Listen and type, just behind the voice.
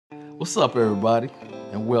What's up, everybody,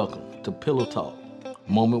 and welcome to Pillow Talk,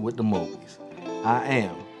 Moment with the Mobleys. I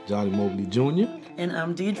am Johnny Mobley Jr., And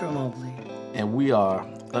I'm Deidre Mobley. and we are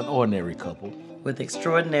an ordinary couple. With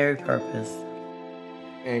extraordinary purpose.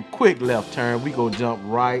 And quick left turn, we gonna jump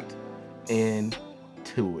right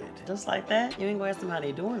into it. Just like that? You ain't gonna ask them how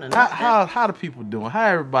they doing or How the people doing? How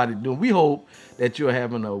everybody doing? We hope that you're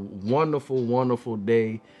having a wonderful, wonderful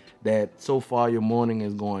day. That so far your morning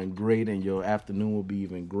is going great and your afternoon will be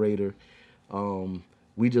even greater.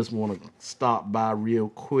 We just want to stop by real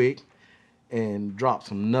quick and drop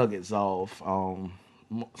some nuggets off.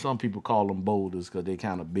 Some people call them boulders because they're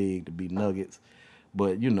kind of big to be nuggets,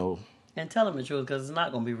 but you know, And tell them the truth because it's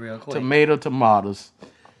not gonna be real quick. tomatoes.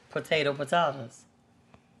 Potato potatoes.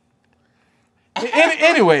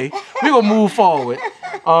 Anyway, we're gonna move forward.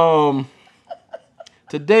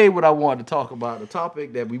 Today, what I want to talk about, the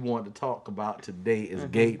topic that we want to talk about today is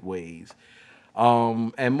gateways.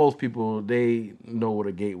 And most people, they know what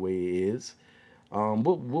a gateway is.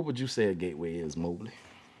 What would you say a gateway is, Mobley?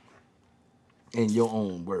 In your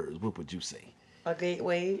own words, what would you say? A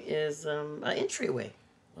gateway is an entryway.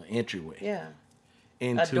 An entryway. Yeah.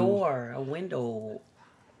 Into, A door, a window,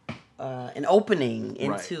 an opening Right.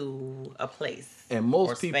 into a place. And or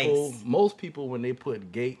most space. people, when they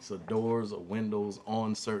put gates or doors or windows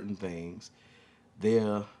on certain things, they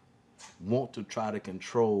want to try to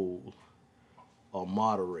control or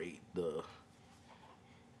moderate the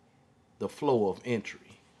flow of entry.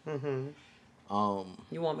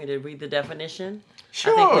 You want me to read the definition?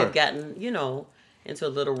 Sure. I think we've gotten, into a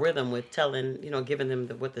little rhythm with telling, giving them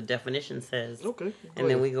what the definition says. Okay, go And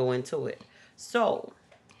then ahead. we go into it. So,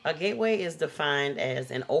 a gateway is defined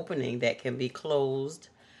as an opening that can be closed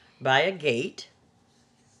by a gate,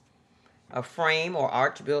 a frame or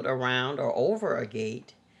arch built around or over a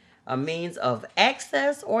gate, a means of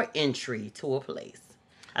access or entry to a place.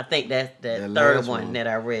 I think that's the That third last one one. that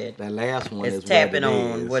I read. That last one It's is tapping what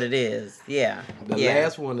it on is. what it is. Yeah. The yeah.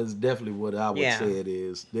 last one is definitely what I would Yeah. say it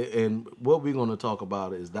is. And what we're going to talk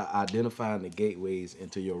about is that identifying the gateways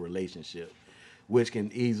into your relationship, which can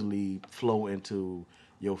easily flow into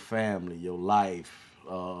your family, your life,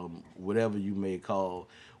 whatever you may call.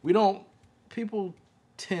 People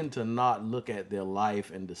tend to not look at their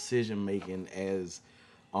life and decision making as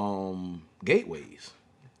gateways.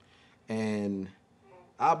 And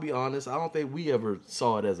I'll be honest, I don't think we ever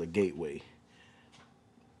saw it as a gateway.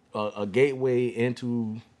 A gateway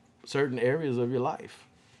into certain areas of your life.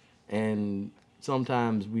 And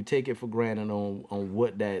sometimes we take it for granted on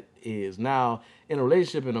what that is. Now, in a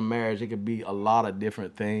relationship, in a marriage, it could be a lot of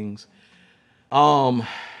different things.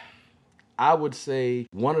 I would say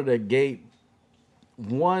one of the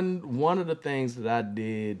things that I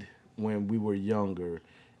did when we were younger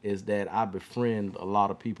is that I befriend a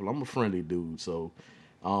lot of people. I'm a friendly dude, so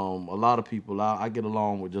a lot of people, I get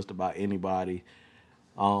along with just about anybody.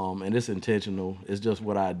 And it's intentional. It's just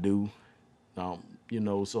what I do.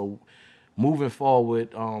 So moving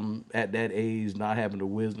forward, at that age, not having the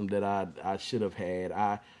wisdom that I should have had,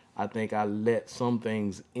 I think I let some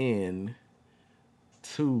things in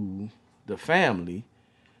to the family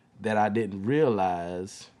that I didn't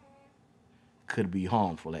realize could be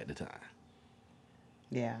harmful at the time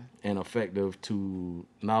Yeah. and effective to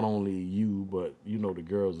not only you, but, the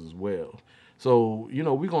girls as well. So,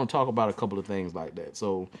 we're going to talk about a couple of things like that.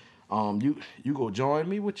 So, you go join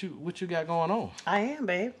me. What you got going on? I am,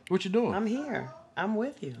 babe. What you doing? I'm here. I'm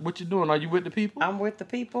with you. What you doing? Are you with the people? I'm with the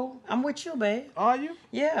people. I'm with you, babe. Are you?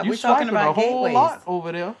 Yeah, You we're talking swiping about a whole gateways. lot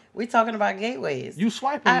over there. We're talking about gateways. You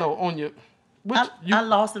swiping I- though on your. I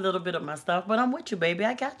lost a little bit of my stuff, but I'm with you, baby.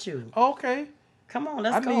 I got you. Okay. Come on,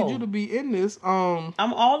 let's I go. need you to be in this. I'm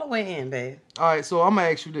all the way in, babe. All right. So I'm gonna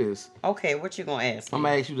ask you this. Okay, what you gonna ask me? I'm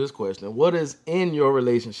gonna ask you this question. What is in your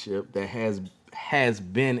relationship that has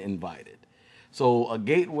been invited? So a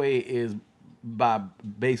gateway is by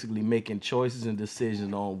basically making choices and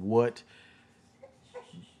decisions on what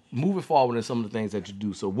moving forward in some of the things that you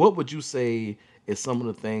do. So what would you say is some of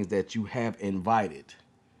the things that you have invited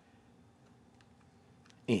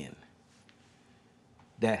in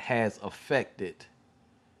that has affected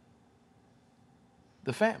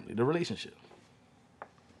the family, the relationship?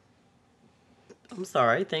 I'm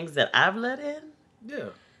sorry, things that I've let in? Yeah.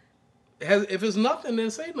 If it's nothing,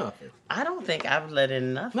 then say nothing. I don't think I've let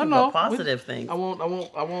in nothing No. but positive things. I won't.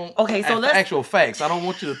 Okay, so let's- actual facts. I don't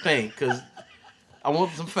want you to think because I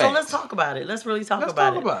want some facts. So let's talk about it. Let's really talk Let's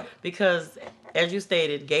about talk it. about it. Because, as you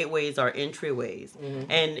stated, gateways are entryways.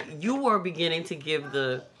 Mm-hmm. And you were beginning to give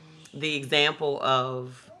the example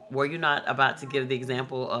of, were you not about to give the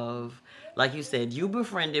example of, like you said, you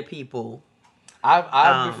befriended people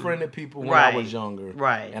I've befriended people when I was Right. younger,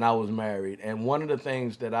 Right. and I was married. And one of the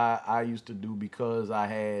things that I used to do, because I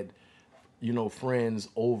had, friends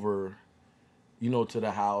over, to the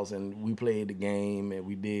house, and we played the game, and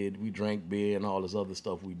we drank beer and all this other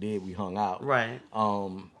stuff we did. We hung out. Right.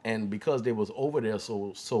 And because they was over there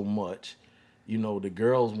so much, the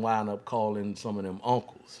girls wind up calling some of them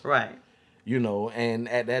uncles. Right. And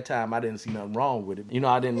at that time I didn't see nothing wrong with it.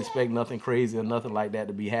 I didn't expect nothing crazy or nothing like that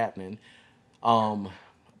to be happening.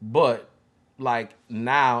 But like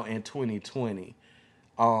now in 2020,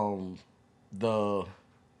 the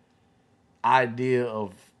idea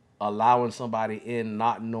of allowing somebody in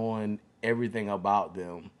not knowing everything about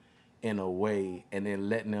them in a way, and then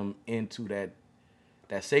letting them into that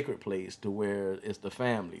sacred place to where it's the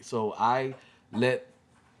family. So I let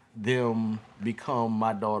them become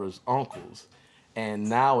my daughter's uncles. And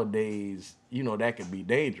nowadays, that can be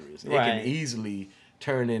dangerous. It can Right. easily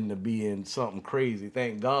turn into being something crazy.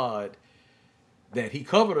 Thank God that he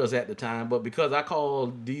covered us at the time. But because I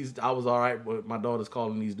was all right with my daughter's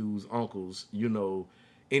calling these dudes uncles.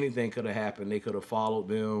 Anything could have happened. They could have followed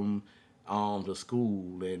them to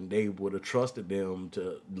school, and they would have trusted them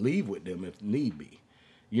to leave with them if need be.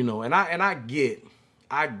 And I get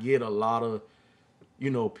a lot of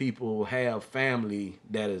people have family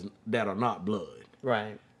that are not blood,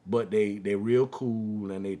 Right. but they're real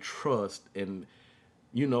cool and they trust, and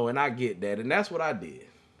I get that, and that's what I did.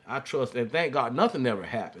 I trust, and thank God nothing ever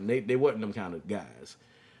happened. They wasn't them kind of guys.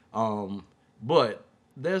 But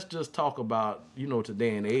let's just talk about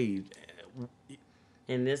today and age.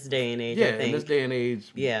 In this day and age, Yeah, I in this think, day and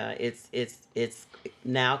age. yeah, it's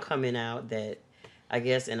now coming out that I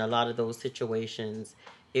guess in a lot of those situations,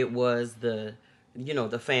 it was the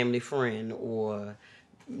family friend, or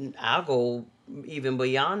I'll go even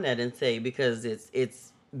beyond that and say, because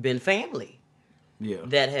it's been family Yeah,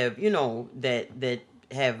 that have that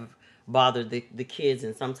have bothered the kids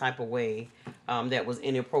in some type of way, that was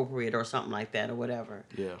inappropriate or something like that or whatever.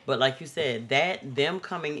 yeah, But like you said, that them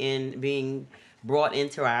coming in, being brought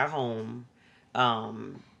into our home,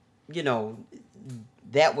 um, you know,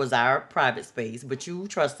 that was our private space. But you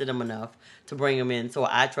trusted them enough to bring them in, so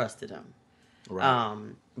I trusted them. right.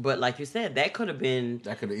 But like you said, that could have been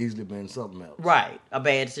That could have easily been something else. right, a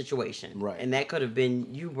bad situation, Right. and that could have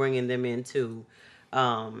been you bringing them into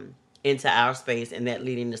our space, and that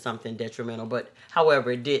leading to something detrimental. But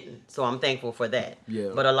however, it didn't, so I'm thankful for that. Yeah.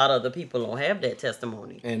 But a lot of other people don't have that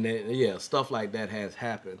testimony. And yeah, stuff like that has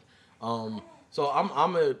happened. So I'm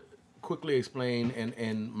gonna quickly explain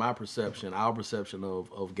and my perception, our perception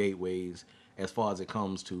of gateways as far as it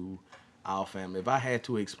comes to our family. If I had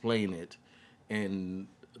to explain it in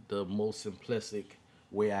the most simplistic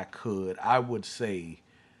way I could, I would say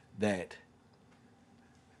that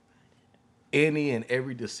any and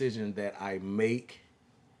every decision that I make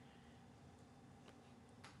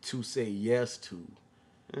to say yes to,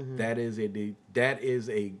 that is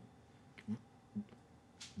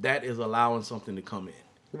that is allowing something to come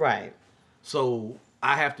in. Right. So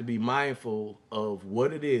I have to be mindful of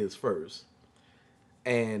what it is first,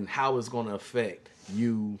 and how it's going to affect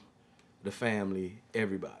you, the family,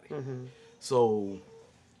 everybody. So,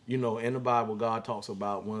 in the Bible, God talks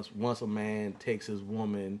about once a man takes a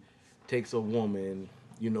woman,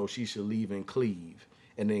 she should leave and cleave,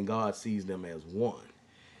 and then God sees them as one.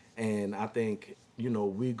 And I think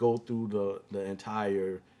we go through the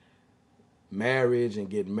entire marriage and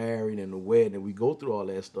get married and the wedding, and we go through all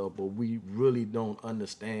that stuff, but we really don't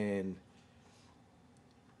understand.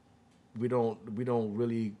 We don't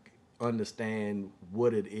really understand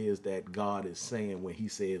what it is that God is saying when He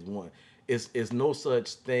says one. It's no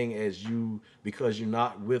such thing as you, because you're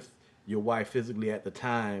not with your wife physically at the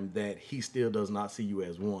time, that He still does not see you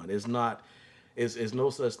as one. It's not. It's no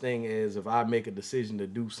such thing as, if I make a decision to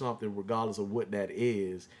do something, regardless of what that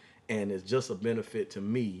is, and it's just a benefit to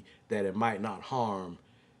me, that it might not harm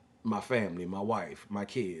my family, my wife, my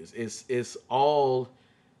kids. It's all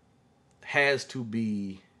has to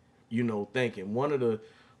be, thinking. One of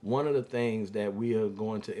the things that we are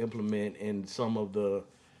going to implement in some of the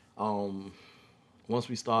once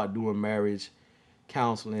we start doing marriage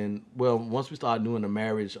counseling, well, once we start doing the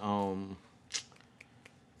marriage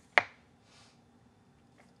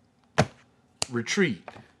retreat,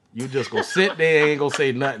 you just go sit there, ain't gonna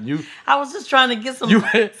say nothing. I was just trying to get some You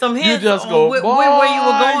some you hints just on go, where boy, you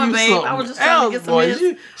were going, you babe. I was just trying to get some boy.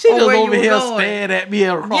 hints She on just where you over were here going. staring at me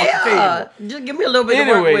across the Yeah, table. just give me a little bit to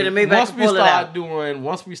work with, and maybe I can pull it out.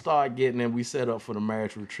 Once we start getting, and we set up for the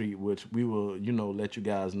marriage retreat, which we will, let you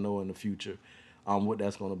guys know in the future, what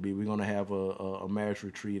that's going to be. We're going to have a marriage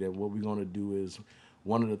retreat, and what we're going to do is,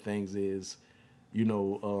 one of the things is, you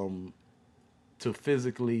know, to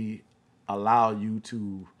physically allow you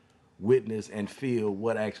to witness and feel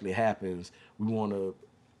what actually happens, we want to.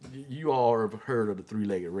 You all have heard of the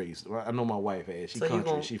three-legged race. I know my wife has. She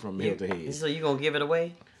country. She from Hill to Head. So you gonna give it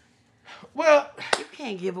away? Well, you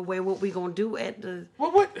can't give away what we gonna do at the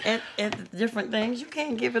what? At the different things. You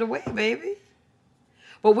can't give it away, baby.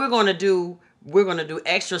 But we're gonna do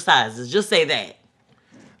exercises. Just say that.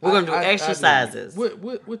 We're gonna do exercises.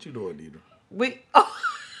 What you doing, Nita? Oh.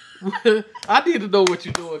 I need to know what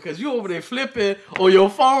you're doing because you over there flipping on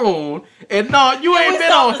your phone and no, you ain't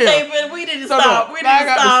been on here. We need to stop. We need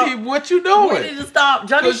to stop. To see what you doing. We need to stop.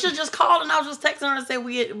 Johnny should just call and I was just texting her and say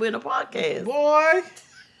we're in a podcast. Boy,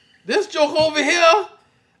 this joke over here,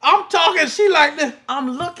 I'm talking. She like this.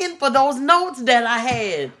 I'm looking for those notes that I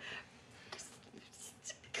had.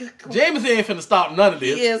 Jameson ain't finna stop none of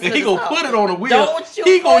this. He gonna put it on the wheel. Don't you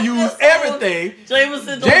he gonna use everything.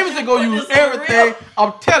 Jameson gonna use everything.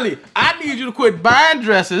 I'm telling you, I need you to quit buying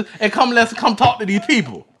dresses and come talk to these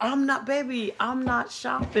people. I'm not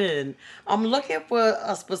shopping. I'm looking for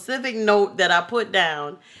a specific note that I put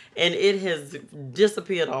down and it has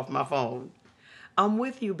disappeared off my phone. I'm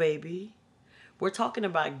with you, baby. We're talking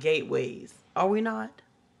about gateways. Are we not?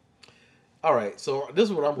 All right, so this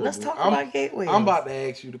is what I'm going to do. Let's talk about gateways. I'm about to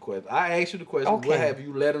ask you the question. I asked you the question, okay. What have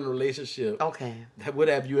you led in a relationship? Okay. What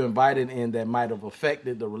have you invited in that might have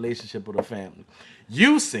affected the relationship of the family?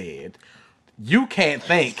 You said you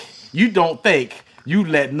don't think you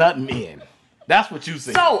let nothing in. That's what you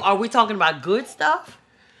said. So, are we talking about good stuff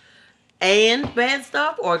and bad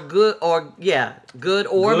stuff or good or bad? Good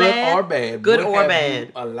or bad. Good or bad.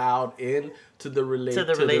 You allowed in to the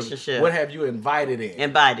relationship. What have you invited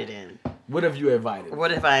in? What have you invited?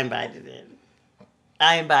 What have I invited in?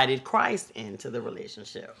 I invited Christ into the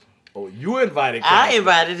relationship. Oh, you invited Christ. I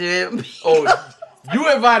invited him. Oh, you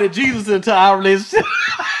invited Jesus into our relationship.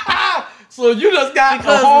 So you just got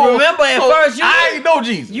because remember at first I ain't know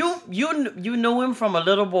Jesus. You knew him from a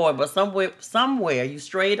little boy, but somewhere you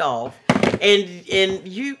strayed off, and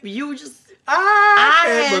you just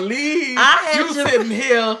I can't believe you sitting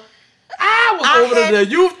here. I was over the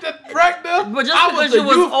youth director. But just because you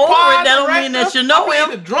was over it, that don't mean that you know him. I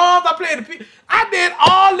played the drums. I played the. I did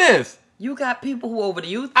all this. You got people who over the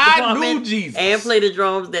youth department I knew Jesus and play the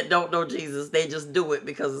drums that don't know Jesus. They just do it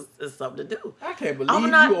because it's something to do. I can't believe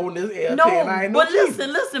you on this air. No, I ain't but Jesus.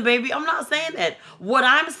 listen, baby. I'm not saying that. What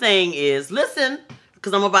I'm saying is, listen,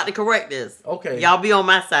 because I'm about to correct this. Okay. Y'all be on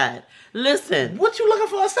my side. Listen. What you looking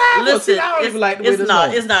for a side? Listen, I don't even like the way this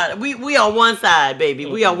goes. It's not. We are one side, baby.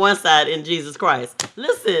 We are one side in Jesus Christ.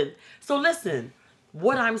 Listen. So listen.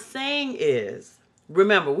 What I'm saying is,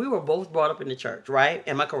 remember, we were both brought up in the church, right?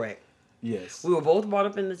 Am I correct? Yes. We were both brought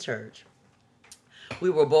up in the church. We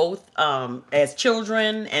were both as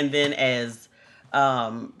children, and then as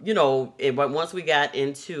once we got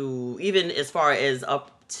into even as far as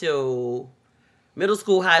up to middle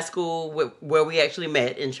school, high school, where we actually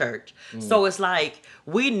met in church. So it's like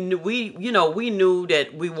we knew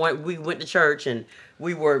that we went to church and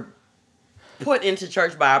we were put into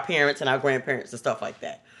church by our parents and our grandparents and stuff like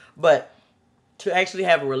that. But to actually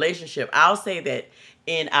have a relationship, I'll say that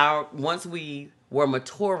once we were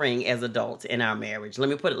maturing as adults in our marriage, let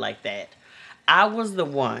me put it like that, I was the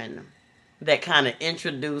one that kind of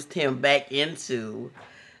introduced him back into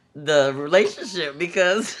the relationship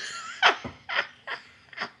because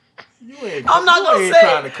I'm not gonna say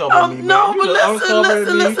trying to cover me, no, but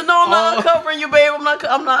listen. No, I'm not uncovering you, babe. I'm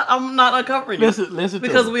not uncovering you. Listen,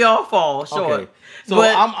 because we all fall short. Okay. So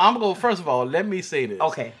I'm going. First of all, let me say this.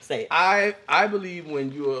 Okay, say it. I believe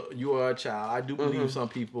when you are a child, I do believe some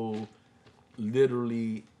people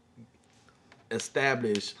literally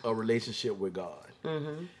establish a relationship with God.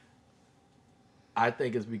 Mm-hmm. I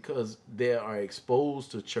think it's because they are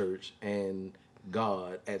exposed to church and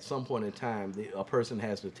God. At some point in time, a person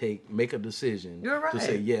has to make a decision to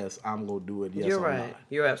say, yes, I'm going to do it. Yes, You're I'm right. not.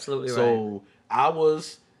 You're absolutely right. So I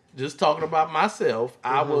was just talking about myself.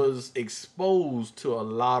 I was exposed to a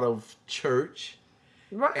lot of church,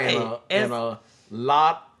 right, and a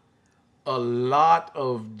lot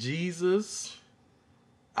of Jesus,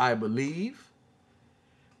 I believe.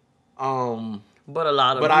 But a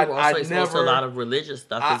lot of people also exposed to a lot of religious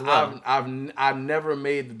stuff as well. I've never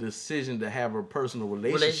made the decision to have a personal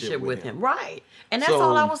relationship with him. Right, and that's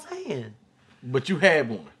all I was saying. But you had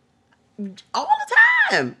one all the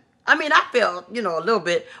time. I mean, I felt, a little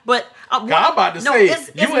bit, but I'm about to say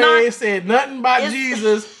ain't said nothing about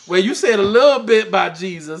Jesus. Well, you said a little bit about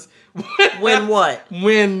Jesus. When what?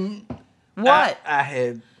 When what? I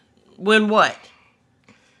had. When what?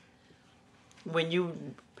 When you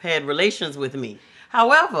had relations with me.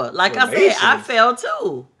 However, like I said, I fell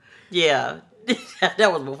too. Yeah.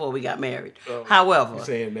 That was before we got married. You However,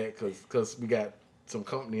 saying that because we got some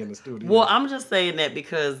company in the studio. well, I'm just saying that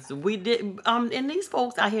because we did. And these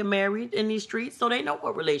folks out here married in these streets, so they know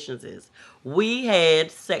what relations is. We had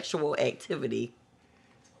sexual activity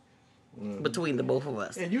between the both of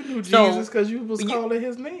us. And you knew So, Jesus because you was calling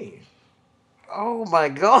his name. Oh my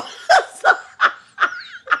God.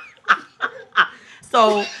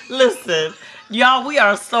 So listen, y'all, we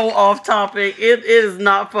are so off topic. It is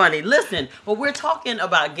not funny. Listen, but we're talking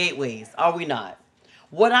about gateways, are we not?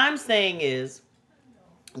 What I'm saying is,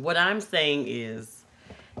 what I'm saying is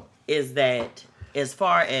that as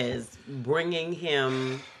far as bringing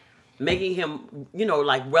him, making him,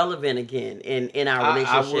 like relevant again in our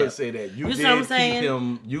relationship. I would say that you see did what I'm keep saying?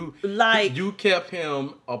 him. You kept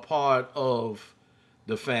him a part of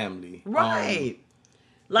the family, Right.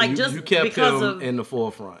 Like you kept because him of in the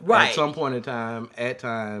forefront. Right. At some point in time, at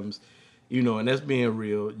times, and that's being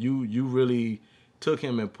real. You really took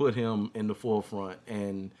him and put him in the forefront,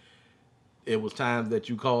 and it was times that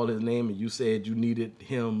you called his name and you said you needed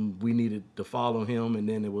him. We needed to follow him, and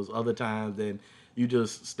then it was other times that you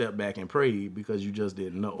just stepped back and prayed because you just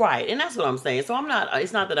didn't know. Right, and that's what I'm saying. So I'm not.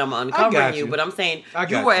 It's not that I'm uncovering you, but I'm saying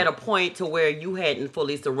you were at a point to where you hadn't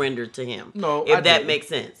fully surrendered to him. No, if that makes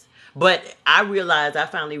sense. But I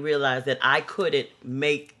finally realized that I couldn't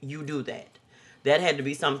make you do that. That had to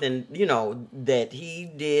be something, that he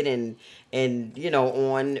did, and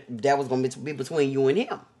on that was going to be between you and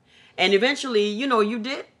him. And eventually, you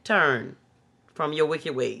did turn from your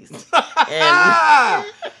wicked ways. And I'm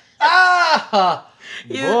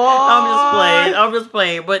just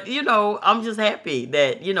playing. But I'm just happy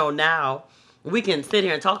that now we can sit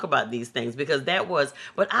here and talk about these things because that was.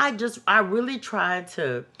 But I really tried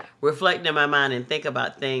to reflect in my mind and think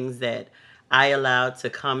about things that I allowed to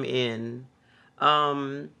come in,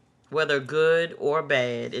 whether good or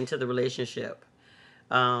bad, into the relationship.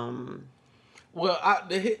 Well,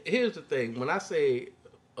 here's the thing. When I say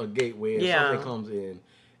a gateway and something comes in,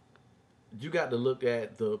 you got to look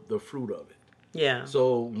at the fruit of it. Yeah.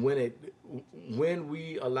 So when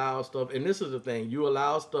we allow stuff, and this is the thing, you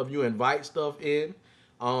allow stuff, you invite stuff in,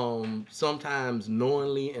 sometimes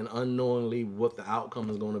knowingly and unknowingly what the outcome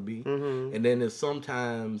is going to be, and then there's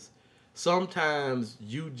sometimes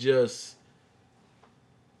you just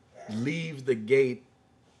leave the gate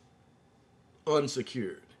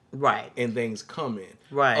unsecured. Right. And things come in.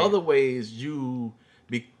 Right. Other ways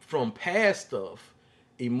from past stuff,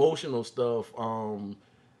 emotional stuff,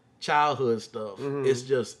 childhood stuff, it's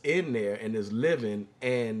just in there and it's living,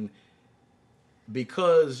 and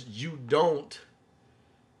because you don't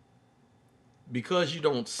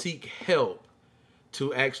seek help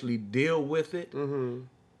to actually deal with it,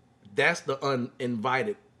 that's the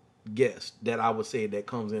uninvited guest that I would say that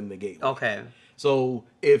comes in the gateway. Okay. So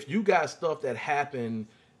if you got stuff that happened,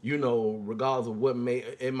 regardless of what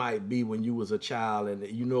it might be when you was a child, and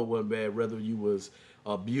it wasn't bad, whether you was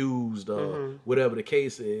abused or whatever the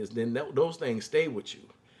case is, then those things stay with you.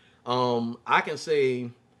 I can say,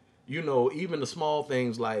 even the small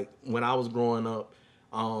things like when I was growing up,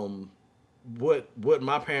 what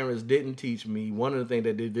my parents didn't teach me, one of the things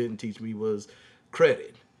that they didn't teach me was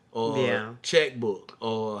credit or checkbook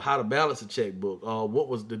or how to balance a checkbook or what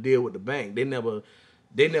was the deal with the bank. They never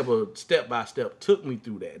step by step took me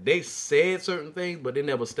through that. They said certain things, but they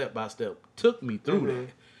never step by step took me through that.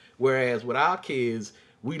 Whereas with our kids,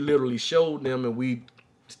 we literally showed them and we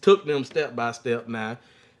took them step by step. Now,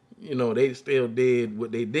 they still did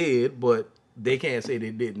what they did, but they can't say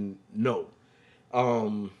they didn't know.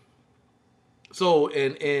 So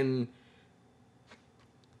and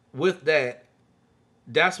with that,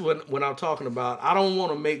 that's when I'm talking about. I don't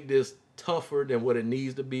want to make this tougher than what it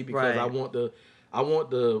needs to be because I want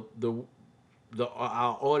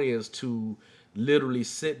our audience to literally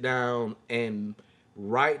sit down and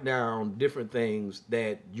write down different things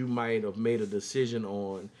that you might have made a decision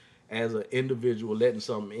on as an individual, letting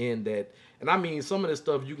something in that, and I mean some of the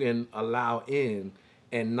stuff you can allow in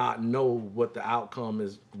and not know what the outcome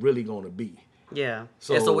is really going to be. Yeah.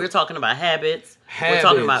 So we're talking about habits. We're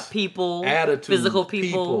talking about people, attitudes, physical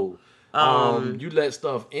people. You let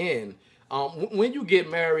stuff in. When you get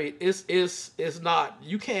married, it's not,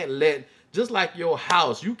 you can't let, just like your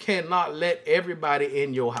house, you cannot let everybody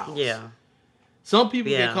in your house. Yeah. Some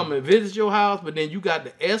people can come and visit your house, but then you got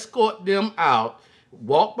to escort them out,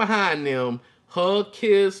 walk behind them, hug,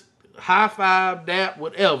 kiss, high five, dap,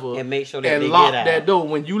 whatever, and make sure that they lock get out. that door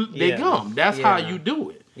when they come. That's how you do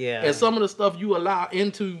it. Yeah. And some of the stuff you allow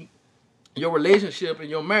into your relationship and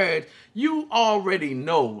your marriage, you already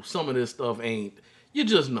know some of this stuff ain't. You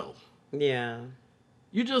just know. Yeah.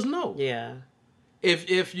 You just know. Yeah.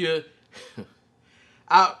 If you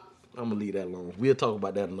I'm gonna leave that alone. We'll talk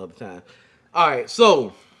about that another time. All right,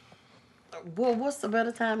 so Well, what's a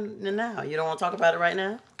better time than now? You don't want to talk about it right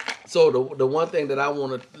now? the one thing that I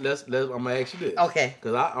want to I'm gonna ask you this, Okay.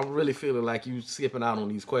 because I'm really feeling like you skipping out on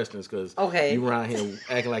these questions because Okay. you around here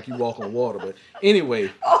acting like you walk on water. But anyway,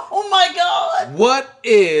 Oh my God. what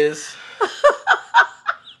is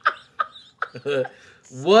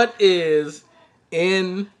what is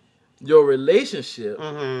in your relationship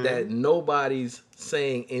that nobody's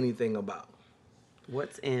saying anything about?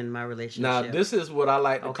 What's in my relationship? Now, this is what I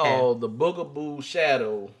like to Okay. call the boogaboo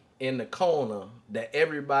shadow in the corner that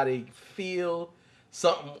everybody feel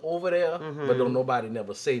something over there, but don't nobody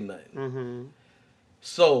never say nothing.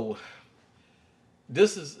 So,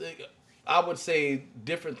 this is, I would say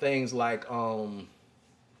different things like, all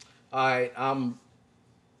right,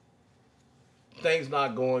 things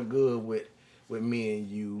not going good with me and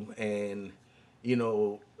you, and you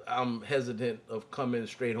know I'm hesitant of coming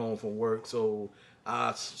straight home from work, so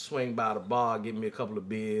I swing by the bar, get me a couple of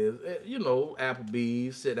beers, you know,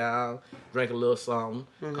 Applebee's, sit down, drink a little something,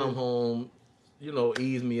 come home, you know,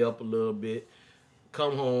 ease me up a little bit,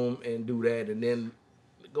 come home and do that, and then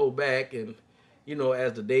go back, and you know,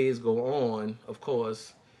 as the days go on, of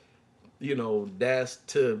course, you know, that's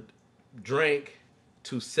to drink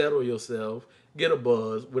to settle yourself, get a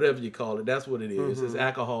buzz, whatever you call it. That's what it is. It's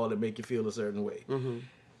alcohol that make you feel a certain way.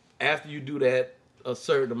 After you do that a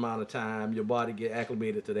certain amount of time, your body get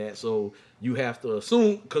acclimated to that. So you have to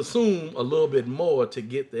consume a little bit more to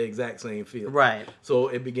get the exact same feeling. Right. So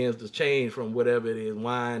it begins to change from whatever it is,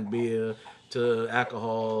 wine, beer, to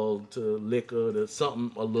alcohol, to liquor, to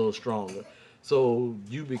something a little stronger. So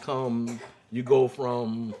you go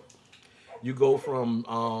from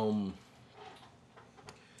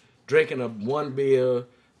drinking one beer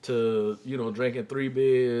to, you know, drinking 3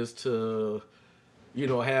 beers to, you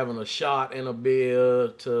know, having a shot and a beer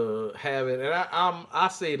to having, and I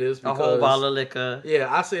say this because a whole bottle of liquor. Yeah,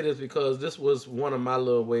 I say this because this was one of my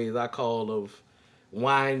little ways I call of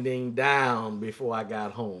winding down before I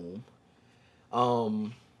got home.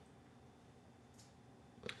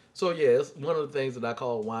 So yeah, it's one of the things that I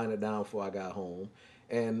call winding down before I got home.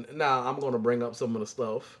 And now I'm going to bring up some of the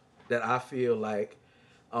stuff that I feel like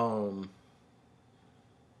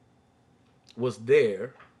was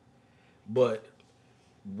there, but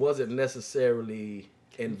wasn't necessarily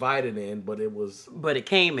invited in, but it was. But it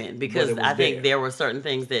came in because I think there were certain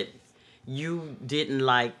things that you didn't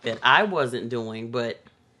like that I wasn't doing, but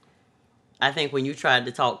I think when you tried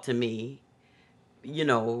to talk to me, you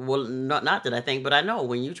know, well, not that I think, but I know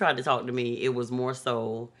when you tried to talk to me, it was more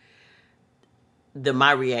so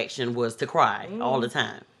my reaction was to cry all the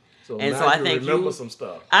time. So and so I think remember some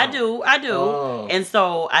stuff. I do. Oh. And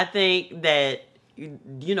so I think that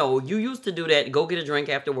you know, you used to do that, go get a drink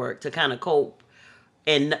after work to kind of cope,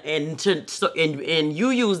 and you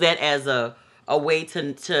use that as a way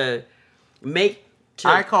to make.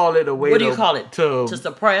 I call it a way. What do you call it? To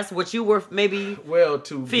suppress what you were maybe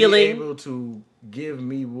to feeling. Be able to give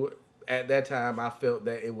me what at that time I felt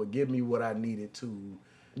that it would give me what I needed to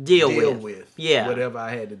deal with. Yeah, whatever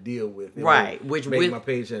I had to deal with. Right, which make my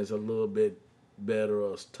patients a little bit better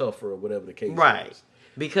or tougher or whatever the case is.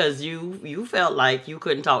 Because you felt like you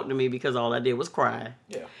couldn't talk to me because all I did was cry.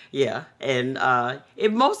 Yeah. Yeah. And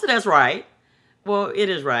if most of that's right, well, it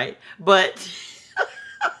is right. But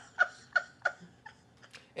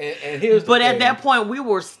and here's the But thing. At that point we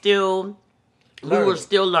were still learning. We were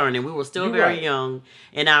still learning. We were still very young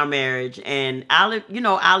in our marriage. And I'll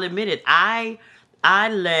admit it. I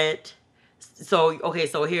let so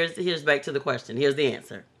here's back to the question. Here's the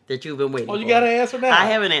answer that you've been waiting for. Oh, you got an answer now? I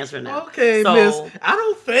have an answer now. Okay, so, miss. I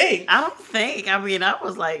don't think. I mean, I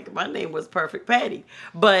was like, my name was Perfect Patty.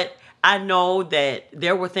 But I know that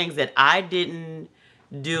there were things that I didn't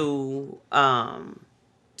do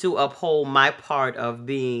to uphold my part of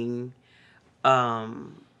being, a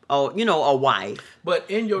wife. But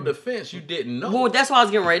in your defense, you didn't know. Well, that's what I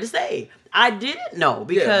was getting ready to say. I didn't know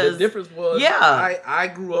because... the difference was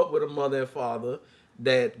I grew up with a mother and father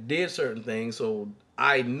that did certain things, so...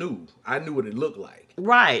 I knew what it looked like.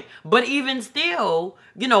 Right. But even still,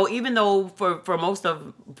 even though for most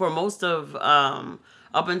of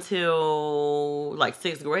up until like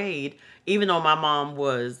 6th grade, even though my mom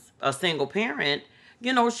was a single parent,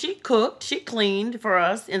 she cooked, she cleaned for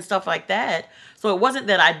us and stuff like that. So it wasn't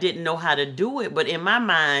that I didn't know how to do it, but in my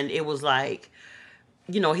mind it was like,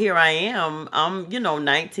 here I am, I'm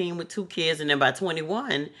 19 with 2 kids, and then by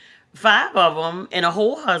 21, 5 of them and a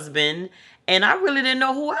whole husband. And I really didn't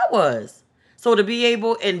know who I was. So to be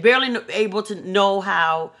able and barely able to know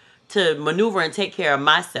how to maneuver and take care of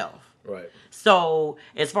myself. Right. So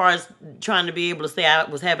as far as trying to be able to say I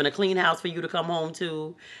was having a clean house for you to come home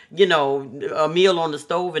to, a meal on the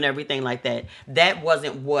stove and everything like that, that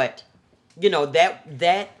wasn't what,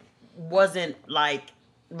 that wasn't like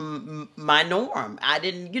my norm. I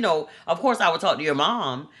didn't, of course I would talk to your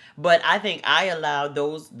mom, but I think I allowed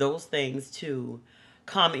those things to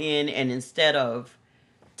come in, and instead of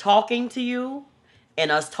talking to you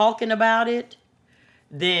and us talking about it,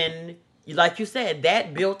 then like you said,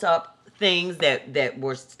 that built up things that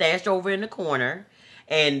were stashed over in the corner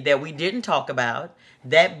and that we didn't talk about.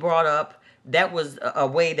 That was a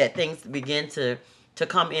way that things began to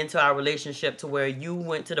come into our relationship, to where you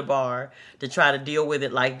went to the bar to try to deal with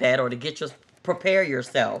it like that, or to prepare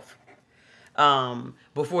yourself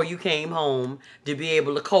before you came home, to be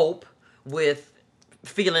able to cope with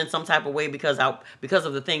feeling some type of way because of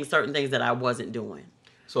certain things that I wasn't doing.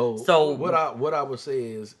 So So what I would say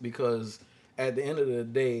is, because at the end of the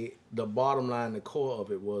day, the bottom line, the core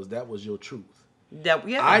of it was that was your truth. that I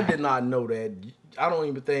yeah, did not know that. I don't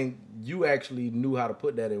even think you actually knew how to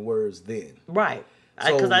put that in words then. right,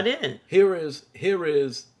 because I So didn't. here is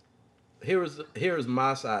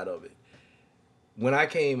my side of it. When I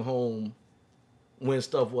came home, when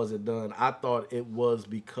stuff wasn't done, I thought it was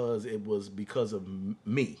because of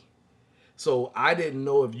me. So I didn't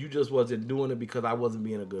know if you just wasn't doing it because I wasn't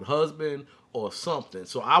being a good husband or something.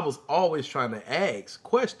 So I was always trying to ask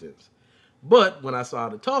questions. But when I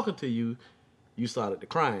started talking to you, you started the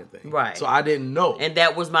crying thing. Right. So I didn't know. And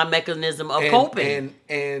that was my mechanism of And coping.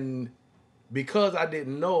 and because I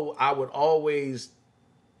didn't know, I would always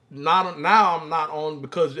not now I'm not on,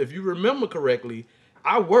 because if you remember correctly,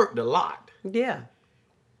 I worked a lot. Yeah.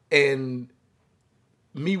 And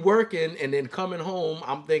me working and then coming home,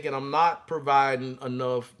 I'm thinking I'm not providing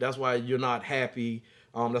enough. That's why you're not happy.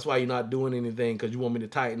 That's why you're not doing anything, because you want me to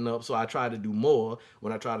tighten up. So I try to do more.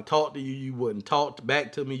 When I try to talk to you, you wouldn't talk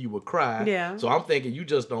back to me. You would cry. Yeah. So I'm thinking you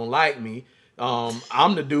just don't like me.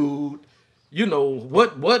 I'm the dude.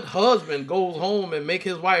 What husband goes home and make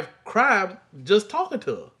his wife cry just talking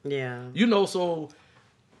to her? Yeah. So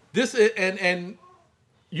this is, and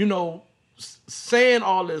saying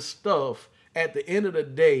all this stuff, at the end of the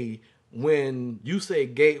day, when you say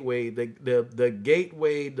gateway, the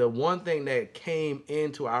gateway, the one thing that came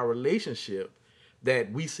into our relationship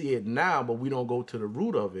that we see it now, but we don't go to the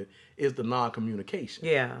root of it, is the non-communication.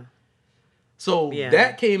 Yeah. So Yeah.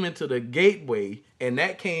 that came into the gateway, and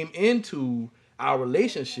that came into our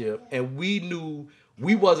relationship, and we knew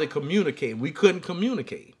we wasn't communicating. We couldn't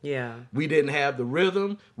communicate. Yeah. We didn't have the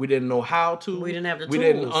rhythm. We didn't know how to. We didn't have the we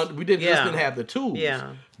tools. Didn't. We didn't Yeah. just didn't have the tools.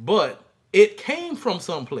 Yeah. But it came from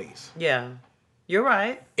someplace. Yeah. You're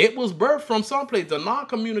right. It was birthed from someplace. The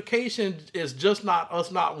non-communication is just not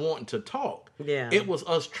us not wanting to talk. Yeah. It was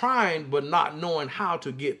us trying but not knowing how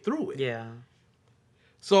to get through it. Yeah.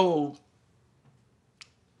 So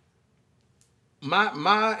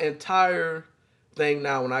my entire thing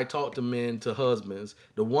now, when I talk to men, to husbands,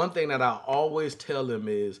 the one thing that I always tell them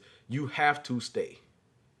is, you have to stay.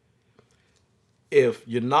 If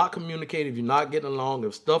you're not communicating, if you're not getting along,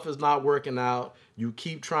 if stuff is not working out, you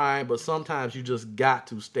keep trying, but sometimes you just got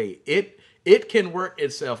to stay. It can work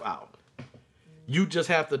itself out. You just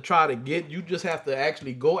have to you just have to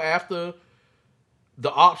actually go after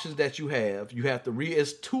the options that you have. You have to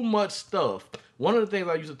it's too much stuff. One of the things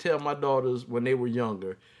I used to tell my daughters when they were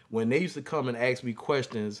younger, when they used to come and ask me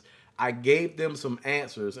questions, I gave them some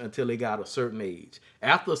answers until they got a certain age.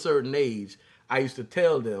 After a certain age, I used to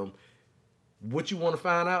tell them, what you want to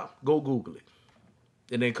find out, go Google it.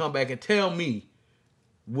 And then come back and tell me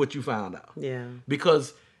what you found out. Yeah.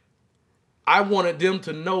 Because I wanted them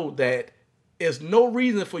to know that there's no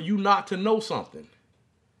reason for you not to know something.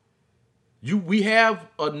 We have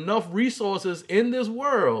enough resources in this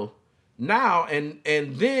world now, and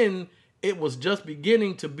then it was just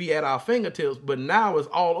beginning to be at our fingertips, but now it's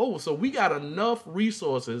all over. So we got enough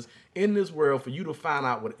resources in this world for you to find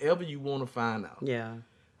out whatever you want to find out. Yeah.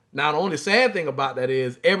 Now, the only sad thing about that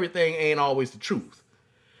is everything ain't always the truth.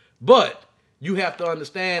 But you have to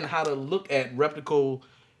understand how to look at replicable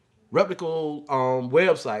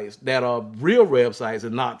websites that are real websites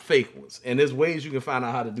and not fake ones. And there's ways you can find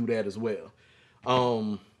out how to do that as well.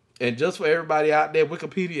 And just for everybody out there,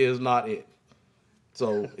 Wikipedia is not it.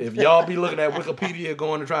 So if y'all be looking at Wikipedia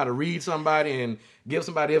going to try to read somebody and give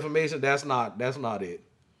somebody information, that's not it.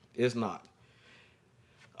 It's not.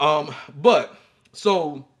 But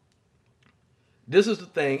so this is the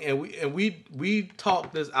thing, and we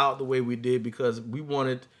talked this out the way we did because we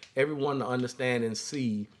wanted everyone to understand and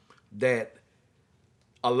see that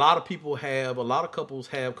a lot of couples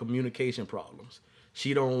have communication problems.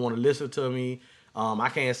 She don't want to listen to me. I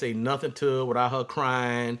can't say nothing to her without her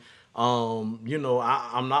crying. I'm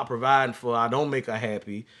not providing for her. I don't make her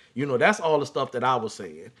happy. That's all the stuff that I was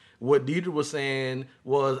saying. What Deidre was saying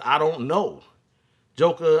was, I don't know.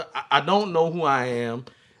 Joker, I don't know who I am.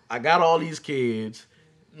 I got all these kids.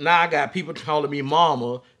 Now I got people calling me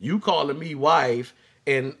mama. You calling me wife.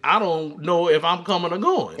 And I don't know if I'm coming or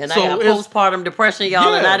going. And I got postpartum depression,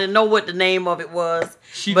 y'all, and I didn't know what the name of it was.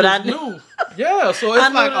 But I knew. Yeah, so it's I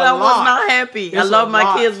knew like that I was not happy. I love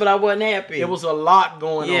my kids, but I wasn't happy. It was a lot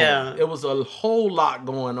going on. It was a whole lot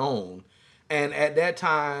going on. And at that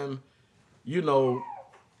time, we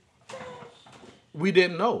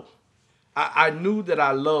didn't know. I knew that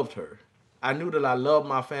I loved her. I knew that I loved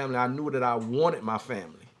my family. I knew that I wanted my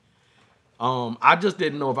family. I just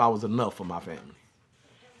didn't know if I was enough for my family.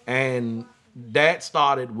 And that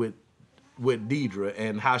started with Deidre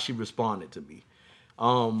and how she responded to me.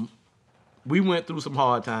 We went through some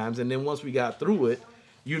hard times, and then once we got through it,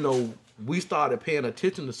 we started paying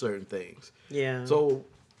attention to certain things. Yeah. So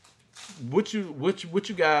what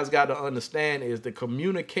you guys got to understand is the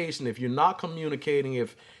communication. If you're not communicating,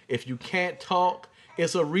 if you can't talk,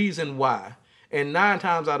 it's a reason why. And 9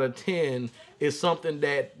 times out of 10, it's something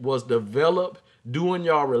that was developed during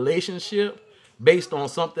your relationship based on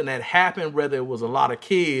something that happened, whether it was a lot of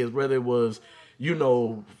kids, whether it was,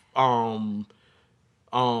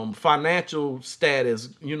 financial status,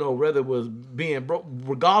 whether it was being broke,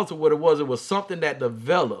 regardless of what it was something that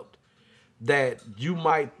developed that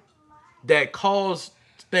that caused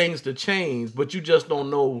things to change, but you just don't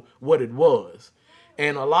know what it was.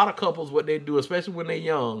 And a lot of couples, what they do, especially when they're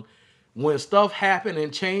young, when stuff happens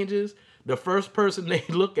and changes, the first person they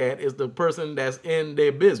look at is the person that's in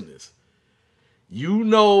their business.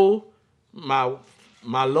 My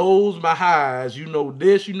lows, my highs,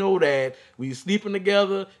 this, that. We sleeping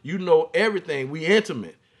together, everything. We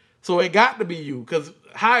intimate. So it got to be you, because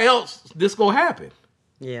how else this gonna happen?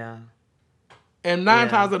 Yeah. And 9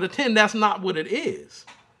 times out of 10, that's not what it is.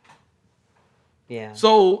 Yeah.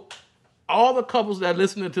 So all the couples that are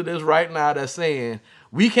listening to this right now that's saying,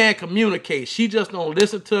 we can't communicate, she just don't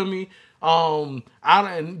listen to me. The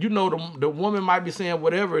woman might be saying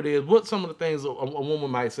whatever it is. What some of the things a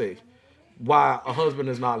woman might say why a husband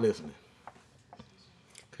is not listening?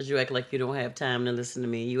 Because you act like you don't have time to listen to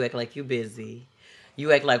me. You act like you're busy.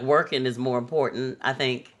 You act like working is more important. I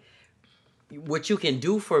think what you can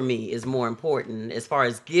do for me is more important. As far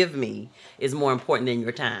as give me is more important than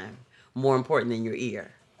your time, more important than your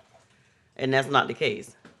ear. And that's not the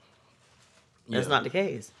case. That's not the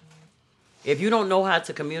case. If you don't know how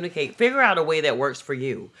to communicate, figure out a way that works for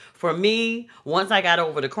you. For me, once I got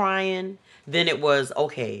over the crying, then it was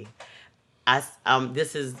okay.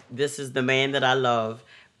 This is the man that I love,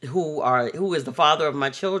 who is the father of my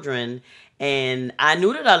children, and I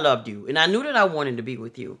knew that I loved you, and I knew that I wanted to be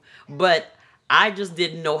with you, but I just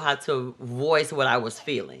didn't know how to voice what I was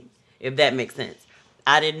feeling, if that makes sense.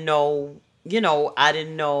 I didn't know,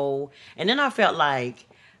 and then I felt like,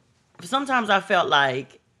 sometimes I felt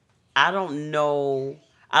like, I don't know,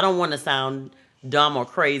 I don't want to sound dumb or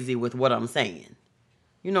crazy with what I'm saying.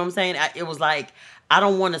 You know what I'm saying? It was like, I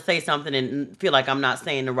don't want to say something and feel like I'm not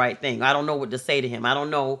saying the right thing. I don't know what to say to him. I don't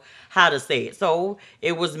know how to say it. So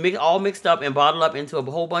it was all mixed up and bottled up into a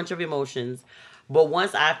whole bunch of emotions. But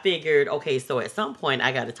once I figured, okay, so at some point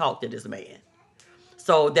I got to talk to this man.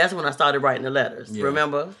 So that's when I started writing the letters. Yeah.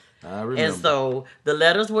 Remember? I remember. And so the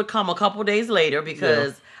letters would come a couple days later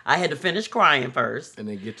because I had to finish crying first. And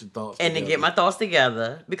then get your thoughts together. And then get my thoughts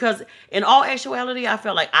together. Because in all actuality, I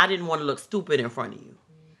felt like I didn't want to look stupid in front of you.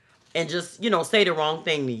 And just, say the wrong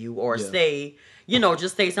thing to you. Or say,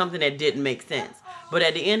 just say something that didn't make sense. But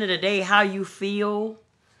at the end of the day, how you feel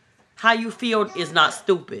is not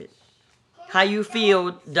stupid. How you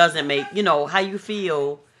feel doesn't make, how you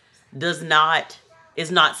feel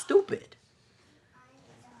is not stupid.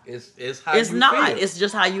 It's how you not. feel. It's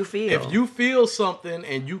just how you feel. If you feel something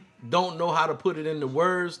and you don't know how to put it into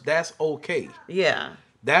words, that's okay. Yeah.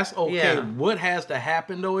 That's okay. Yeah. What has to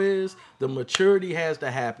happen, though, is the maturity has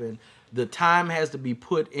to happen. The time has to be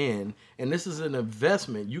put in. And this is an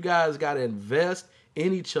investment. You guys got to invest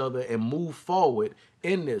in each other and move forward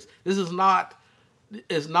in this. This is not,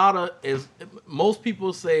 as most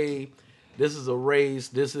people say, this is a race.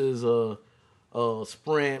 This is a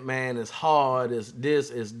sprint, man. It's hard. It's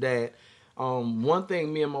this, it's that. One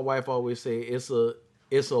thing me and my wife always say, it's a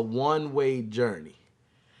one-way journey.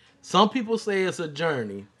 Some people say it's a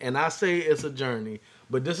journey, and I say it's a journey,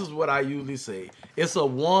 but this is what I usually say. It's a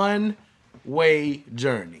one-way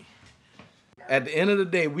journey. At the end of the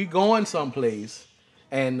day, we going someplace,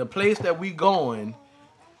 and the place that we going,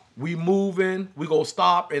 we moving, we gonna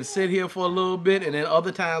stop and sit here for a little bit, and then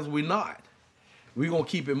other times we not. We gonna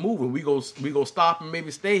keep it moving. We go stop and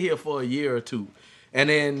maybe stay here for a year or two, and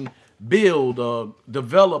then build,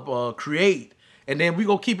 develop, create, and then we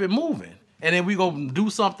gonna keep it moving, and then we gonna do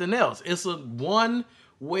something else. It's a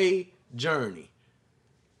one-way journey.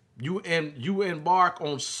 You embark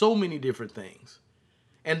on so many different things,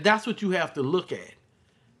 and that's what you have to look at.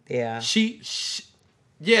 Yeah. She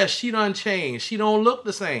done changed. She don't look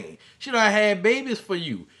the same. She done had babies for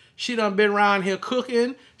you. She done been around here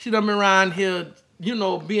cooking. She done been around here,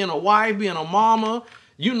 being a wife, being a mama,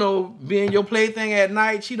 being your plaything at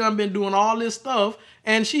night. She done been doing all this stuff,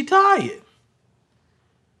 and she tired.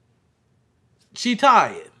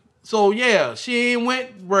 So yeah, she ain't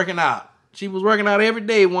went working out. She was working out every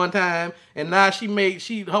day one time, and now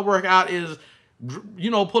her workout is,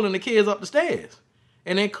 pulling the kids up the stairs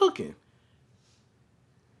and then cooking.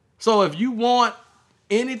 So if you want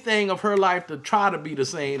anything of her life to try to be the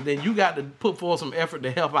same, then you got to put forth some effort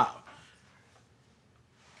to help out.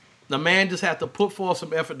 The man just has to put forth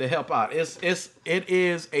some effort to help out. It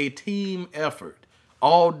is a team effort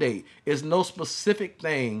all day. It's no specific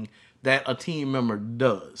thing that a team member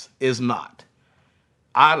does. It's not.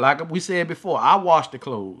 Like we said before, I wash the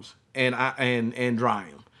clothes and dry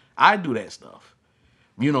them. I do that stuff.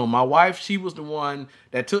 My wife, she was the one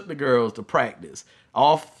that took the girls to practice.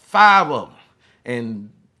 All 5 of them.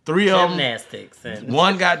 And 3 of them. Gymnastics.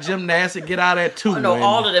 One got gymnastics, get out at 2. Oh, no,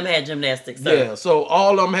 all of them had gymnastics. Sir. Yeah, so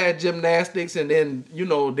all of them had gymnastics, and then,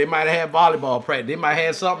 they might have had volleyball practice. They might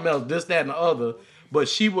have something else, this, that, and the other. But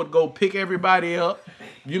she would go pick everybody up,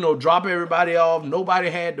 drop everybody off. Nobody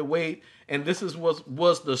had to wait. And this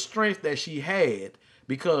was the strength that she had,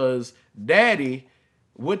 because Daddy,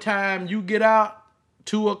 what time you get out?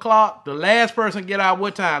 2 o'clock. The last person get out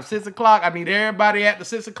what time? 6 o'clock. I need everybody at the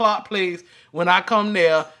 6 o'clock place when I come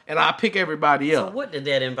there, and I pick everybody up. So what did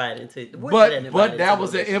that invite into? But that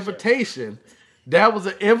was an invitation. That was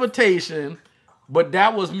an invitation. But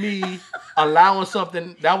that was me allowing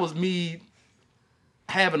something. That was me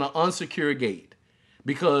having an unsecured gate,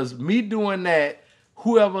 because me doing that.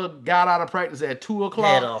 Whoever got out of practice at 2 o'clock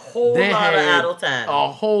had a whole lot of idle time.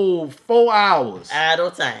 A whole 4 hours idle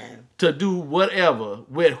time to do whatever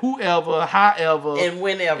with whoever, however, and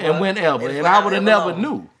whenever. And I would have never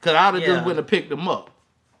knew, because I would have just went and picked them up.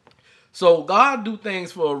 So God do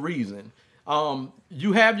things for a reason.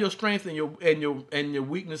 You have your strengths and your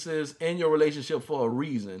weaknesses in your relationship for a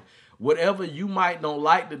reason. Whatever you might don't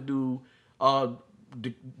like to do,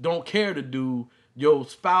 don't care to do, your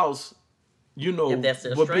spouse, would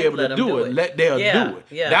be able to do it. They'll do it.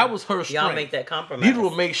 Yeah. That was her strength. Y'all make that compromise. Deidre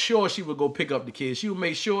would make sure she would go pick up the kids. She would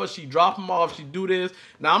make sure she drop them off. She do this.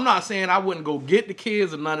 Now, I'm not saying I wouldn't go get the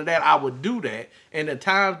kids or none of that. I would do that. And the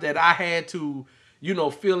times that I had to,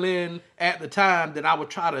 fill in at the time, that I would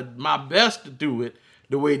try my best to do it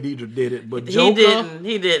the way Deidre did it. But Joker,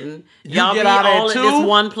 he didn't. Y'all be all at this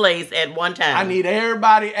one place at one time. I need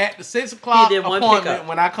everybody at the 6 o'clock appointment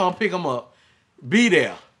when I come pick them up. Be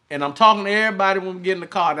there. And I'm talking to everybody when we get in the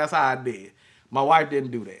car. That's how I did. My wife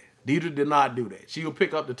didn't do that. Deidre did not do that. She would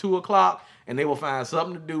pick up the 2 o'clock, and they will find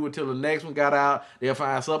something to do until the next one got out. They'll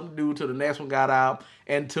find something to do until the next one got out.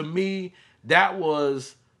 And to me, that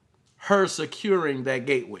was her securing that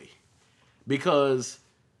gateway. Because,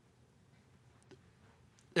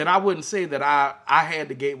 and I wouldn't say that I had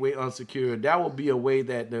the gateway unsecured. That would be a way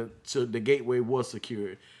that the gateway was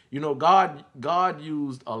secured. God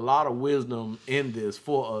used a lot of wisdom in this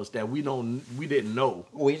for us that we didn't know.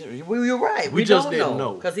 You're right. We just didn't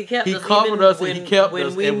know. Because he covered us and he kept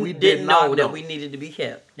us, and we did not know that we needed to be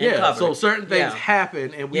kept. Yeah. So certain things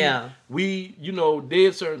happened, and we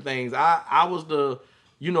did certain things. I was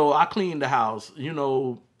I cleaned the house.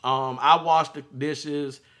 I washed the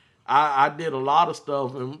dishes. I did a lot of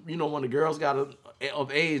stuff, and when the girls got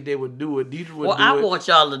of age, they would do it. Deidre would do it. I want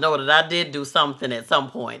y'all to know that I did do something at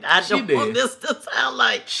some point. I don't want this to sound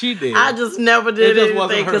like she did. I just never did anything.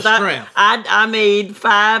 Wasn't her strength. I made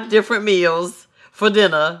 5 different meals for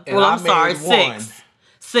dinner. And I'm sorry, 6.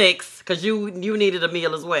 6, because you needed a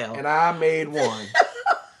meal as well. And I made 1.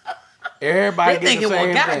 Everybody get the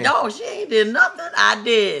same thing. Dog, she ain't did nothing. I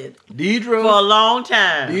did. Deidre, for a long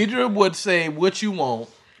time. Deidre would say, what you want,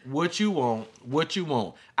 what you want, what you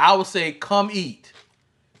want. I would say, come eat.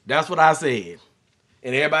 That's what I said.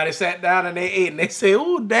 And everybody sat down and they ate, and they said,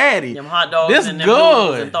 "Ooh, Daddy, them hot dogs this and them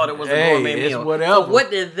good." And thought it was a gourmet meal. It's whatever. So what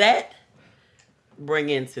did that bring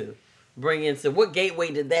into? What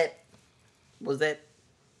gateway did that? Was that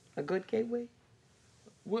a good gateway?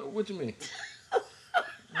 What you mean?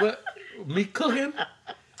 What, me cooking?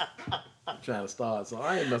 trying to start, so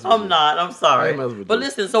I ain't messing with I'm you. not. I'm I sorry. ain't messing with But you.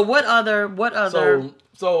 listen. So what other?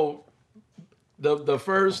 So the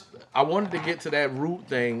first I wanted to get to that root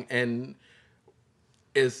thing, and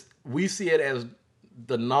is we see it as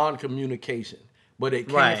the non-communication, but it came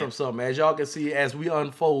from Right. something. As y'all can see, as we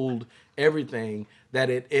unfold everything, that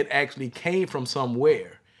it actually came from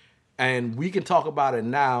somewhere, and we can talk about it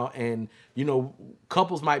now. And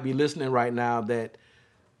couples might be listening right now that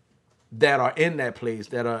are in that place,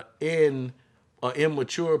 that are in an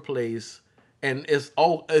immature place, and it's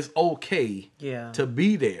okay Yeah. to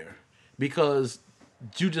be there, because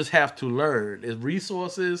you just have to learn. There's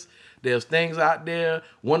resources, there's things out there.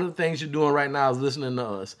 One of the things you're doing right now is listening to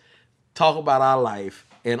us talk about our life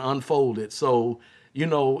and unfold it. So,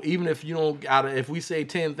 even if you don't if we say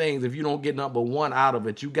 10 things, if you don't get number one out of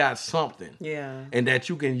it, you got something. Yeah. And that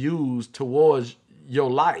you can use towards your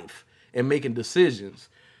life and making decisions.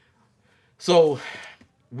 So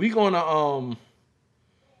we're gonna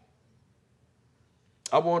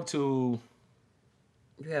I want to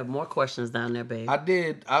You have more questions down there, babe.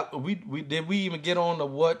 we even get on to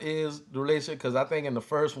what is the relationship, because I think in the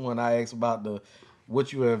first one I asked about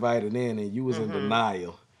what you were invited in, and you was in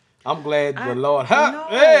denial. I'm glad the Lord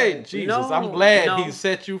hey Jesus, I'm glad he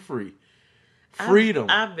set you free. Freedom.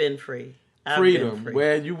 I've been free. Freedom,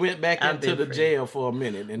 where you went back I've into been the free. jail for a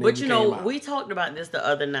minute and But then you came out. we talked about this the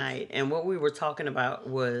other night, and what we were talking about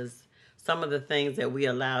was some of the things that we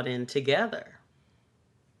allowed in together.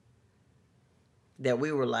 That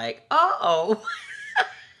we were like, uh-oh.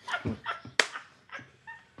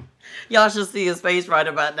 Y'all should see his face right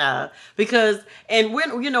about now. Because, and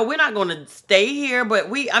we're not going to stay here, but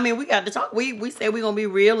we got to talk. We said we're going to be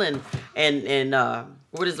real and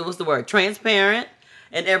what's the word? Transparent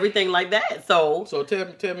and everything like that. So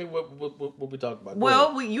tell me what we talked about.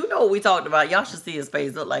 Well, what we talked about. Y'all should see his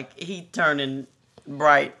face. Look like he turning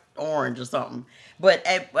bright orange or something. But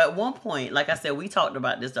at one point, like I said, we talked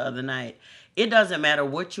about this the other night. It doesn't matter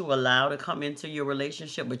what you allow to come into your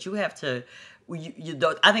relationship, but you have to.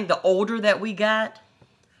 I think the older that we got,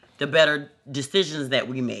 the better decisions that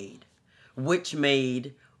we made, which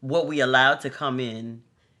made what we allowed to come in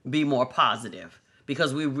be more positive,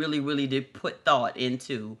 because we really, really did put thought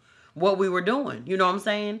into what we were doing. You know what I'm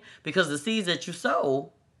saying? Because the seeds that you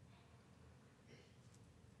sow,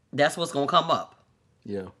 that's what's going to come up.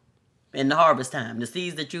 Yeah. In the harvest time, the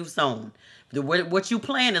seeds that you've sown, what you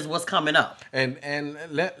plant is what's coming up. And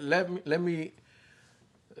let me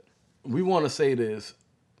we want to say this.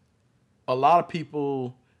 A lot of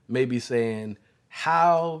people may be saying,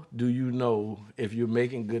 how do you know if you're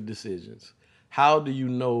making good decisions? How do you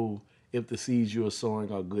know if the seeds you're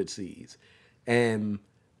sowing are good seeds? And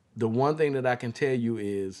the one thing that I can tell you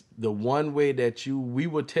is we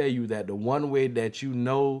will tell you that the one way that you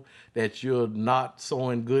know that you're not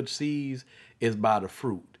sowing good seeds is by the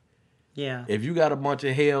fruit. Yeah. If you got a bunch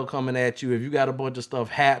of hell coming at you, if you got a bunch of stuff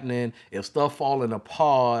happening, if stuff falling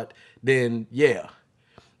apart, then yeah.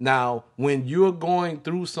 Now, when you're going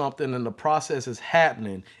through something and the process is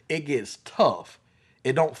happening, it gets tough.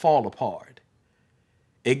 It don't fall apart.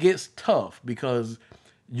 It gets tough because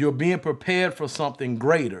you're being prepared for something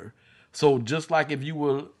greater. So just like if you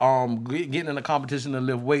were getting in a competition to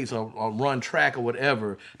lift weights or run track or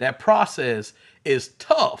whatever, that process is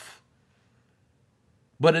tough,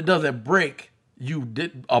 but it doesn't break you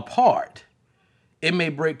apart. It may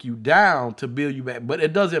break you down to build you back, but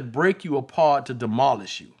it doesn't break you apart to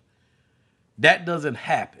demolish you. That doesn't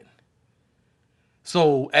happen.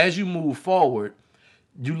 So as you move forward,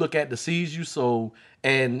 you look at the seeds you sow,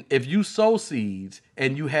 and if you sow seeds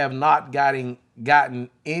and you have not gotten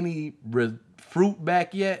any fruit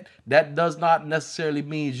back yet, that does not necessarily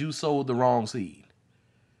mean you sowed the wrong seed.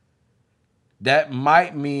 That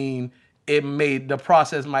might mean the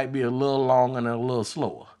process might be a little longer and a little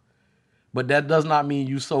slower. But that does not mean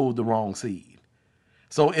you sowed the wrong seed.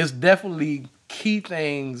 So it's definitely key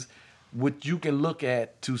things which you can look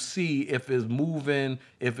at to see if it's moving,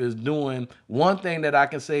 if it's doing. One thing that I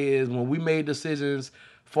can say is when we made decisions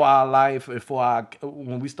for our life and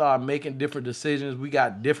when we started making different decisions, we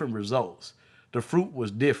got different results. The fruit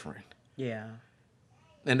was different. Yeah.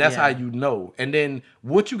 And that's how you know. And then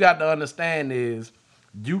what you got to understand is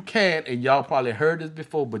you can't, and y'all probably heard this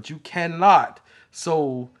before, but you cannot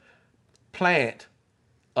plant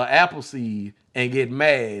an apple seed and get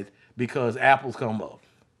mad because apples come up.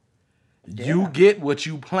 Yeah. You get what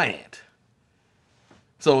you plant.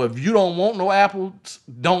 So if you don't want no apples,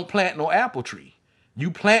 don't plant no apple tree.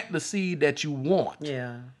 You plant the seed that you want.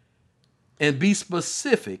 Yeah. And be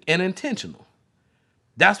specific and intentional.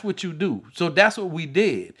 That's what you do. So that's what we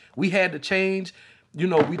did. We had to change.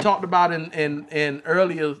 we talked about in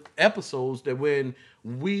earlier episodes that when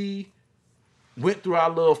we went through our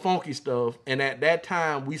little funky stuff, and at that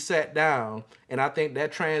time we sat down, and I think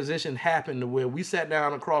that transition happened to where we sat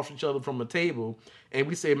down across each other from a table, and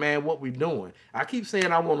we said, man, what we doing? I keep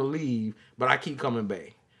saying I want to leave, but I keep coming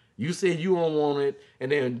back. You said you don't want it, and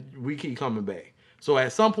then we keep coming back. So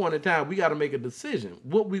at some point in time, we got to make a decision.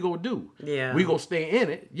 What we gonna do? Yeah. We gonna stay in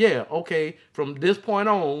it? Yeah, okay. From this point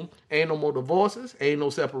on, ain't no more divorces, ain't no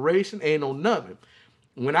separation, ain't no nothing.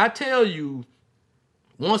 When I tell you,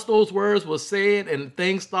 once those words were said and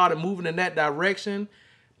things started moving in that direction,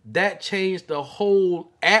 that changed the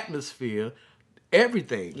whole atmosphere,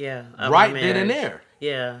 everything. Yeah. Right then and there.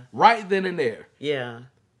 Yeah. Right then and there. Yeah.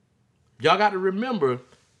 Y'all got to remember,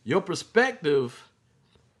 your perspective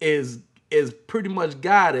is pretty much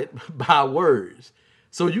guided by words.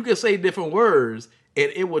 So you can say different words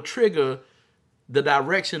and it will trigger the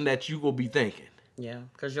direction that you will be thinking. Yeah,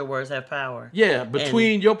 because your words have power. Yeah,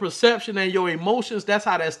 between your perception and your emotions, that's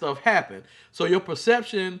how that stuff happens. So your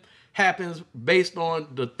perception happens based on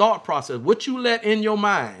the thought process, what you let in your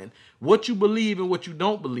mind, what you believe and what you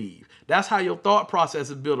don't believe. That's how your thought process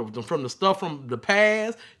is built up. From the stuff from the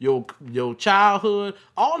past, your childhood,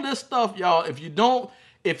 all this stuff, y'all. If you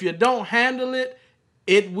don't handle it,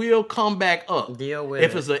 it will come back up. Deal with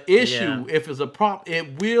if it's an issue, if it's a problem,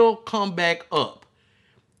 it will come back up.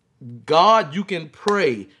 God, you can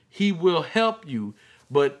pray. He will help you.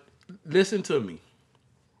 But listen to me.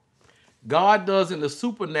 God does in the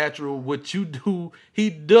supernatural what you do.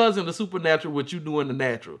 He does in the supernatural what you do in the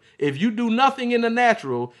natural. If you do nothing in the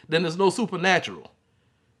natural, then there's no supernatural.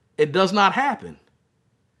 It does not happen.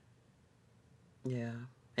 Yeah.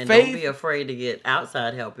 And don't be afraid to get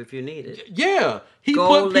outside help if you need it. Yeah. He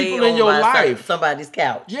put people in your life. Somebody's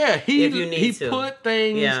couch. Yeah, he put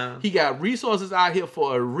things, he got resources out here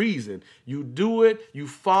for a reason. You do it, you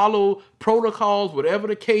follow protocols, whatever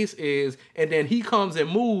the case is, and then he comes and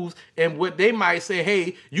moves, and what they might say,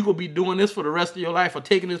 hey, you gonna be doing this for the rest of your life, or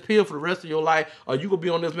taking this pill for the rest of your life, or you gonna be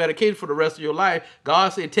on this medication for the rest of your life.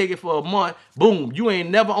 God said take it for a month, boom, you ain't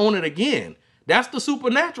never on it again. That's the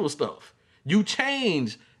supernatural stuff. You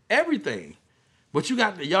change everything. But we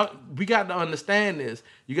got to understand this.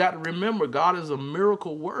 You got to remember, God is a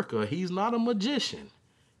miracle worker. He's not a magician.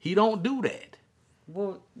 He don't do that.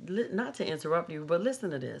 Well, not to interrupt you, but listen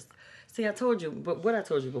to this. See, I told you, but what I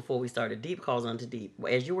told you before we started, deep calls unto deep.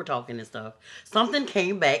 As you were talking and stuff, something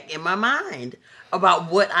came back in my mind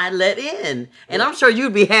about what I let in. And I'm sure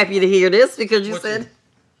you'd be happy to hear this because you said...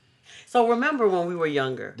 So remember when we were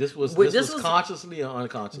younger. This was consciously or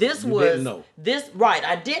unconsciously? Didn't know. Right,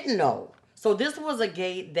 I didn't know. So this was a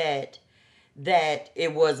gate that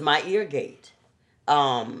it was my ear gate.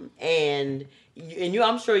 And you,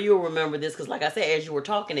 I'm sure you'll remember this because like I said, as you were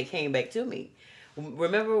talking, it came back to me.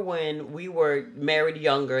 Remember when we were married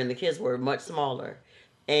younger and the kids were much smaller,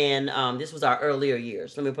 and this was our earlier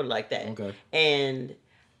years. Let me put it like that. Okay. And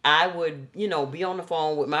I would, be on the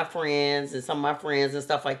phone with my friends and some of my friends and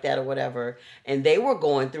stuff like that or whatever, and they were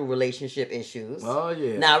going through relationship issues. Oh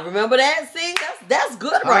yeah. Now remember that? See, that's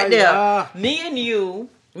good right there. Yeah. Me and you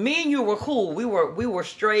were cool. We were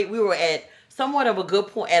straight. We were at somewhat of a good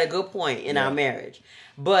point in our marriage.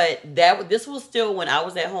 But this was still when I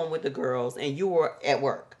was at home with the girls and you were at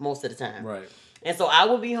work most of the time. Right. And so I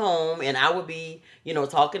would be home and I would be,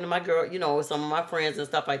 talking to my girl, some of my friends and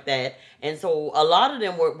stuff like that. And so a lot of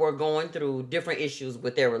them were going through different issues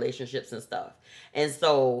with their relationships and stuff. And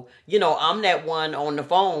so, I'm that one on the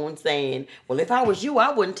phone saying, well, if I was you,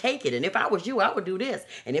 I wouldn't take it. And if I was you, I would do this.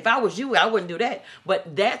 And if I was you, I wouldn't do that.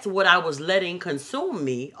 But that's what I was letting consume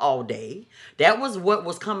me all day. That was what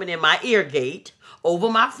was coming in my ear gate over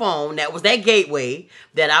my phone. That was that gateway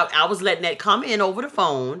that I was letting that come in over the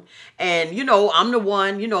phone. And, I'm the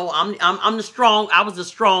one, I'm the strong, I was the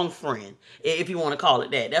strong friend, if you want to call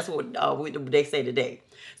it that. That's what they say today.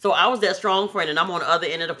 So I was that strong friend and I'm on the other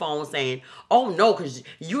end of the phone saying, oh no, because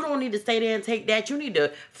you don't need to stay there and take that. You need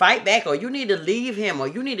to fight back, or you need to leave him, or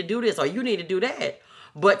you need to do this, or you need to do that.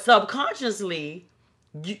 But subconsciously,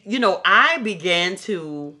 I began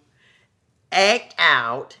to act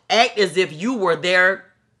as if you were their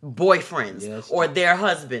boyfriends or their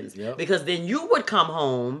husbands. Yep. Because then you would come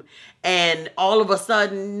home and all of a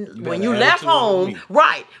sudden when you left home,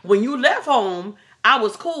 I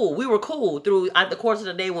was cool. We were cool throughout the course of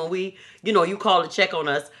the day when we, you called to check on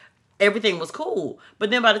us. Everything was cool. But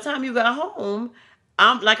then by the time you got home,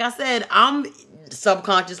 I'm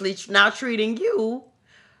subconsciously now treating you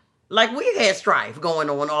like we had strife going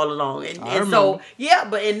on all along. And so,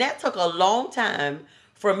 and that took a long time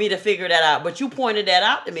for me to figure that out. But you pointed that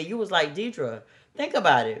out to me. You was like, Deidre, think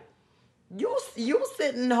about it. You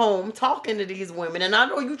sitting home talking to these women, and I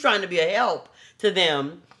know you trying to be a help to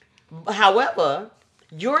them. However,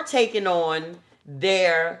 you're taking on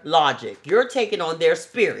their logic. You're taking on their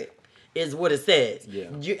spirit, is what it says. Yeah.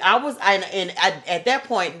 I was, and I, at that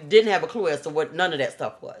point, didn't have a clue as to what none of that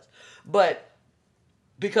stuff was. But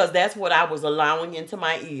because that's what I was allowing into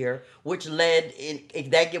my ear, which led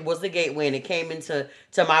that was the gateway, and it came into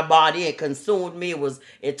my body. It consumed me.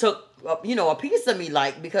 It took a piece of me,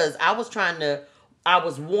 like, because I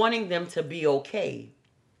was wanting them to be okay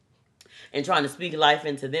and trying to speak life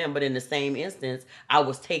into them, but in the same instance, I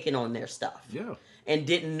was taking on their stuff. Yeah. And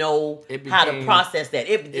didn't know how to process that.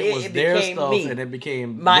 It was their became stuff, me, and it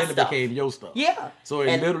became my then stuff. It became your stuff. Yeah. So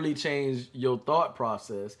it literally changed your thought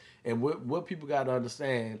process. And what people got to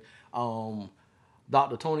understand,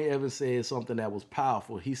 Dr. Tony Evans said something that was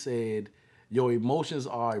powerful. He said, your emotions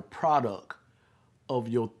are a product of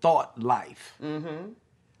your thought life. Mm-hmm.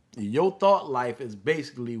 Your thought life is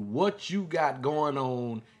basically what you got going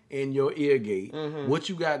on in your ear gate, what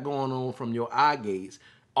you got going on from your eye gates.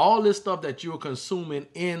 All this stuff that you're consuming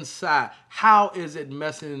inside, how is it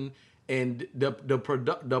messing? And the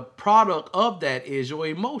product of that is your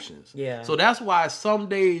emotions. Yeah. So that's why some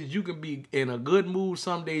days you can be in a good mood,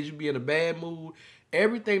 some days you be in a bad mood.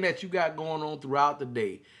 Everything that you got going on throughout the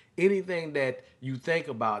day, anything that you think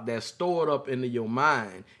about that's stored up into your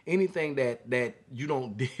mind, anything that you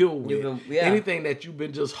don't deal with, anything that you've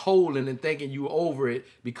been just holding and thinking you over it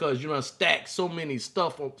because you done stacked so much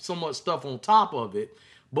stuff on top of it.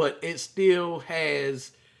 But it's still there.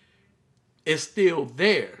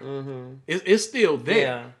 Mm-hmm. It's still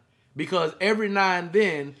there because every now and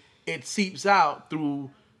then it seeps out through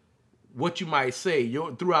what you might say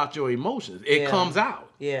throughout your emotions. It comes out.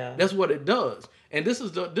 Yeah, that's what it does. And this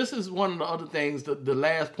is one of the other things. The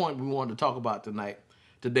last point we wanted to talk about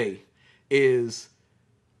today, is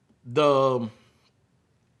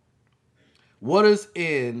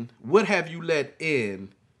what have you let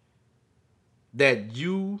in that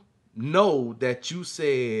you know that you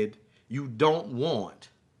said you don't want,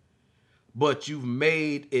 but you've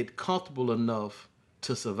made it comfortable enough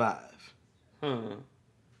to survive.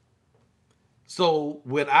 So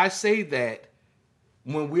when I say that,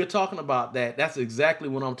 when we're talking about that, that's exactly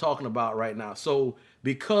what I'm talking about right now. So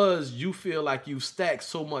because you feel like you've stacked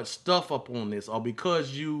so much stuff up on this, or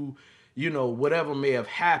because you whatever may have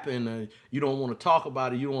happened, and you don't want to talk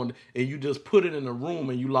about it, and you just put it in a room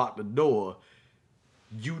and you lock the door.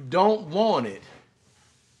 You don't want it,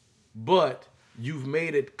 but you've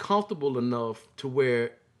made it comfortable enough to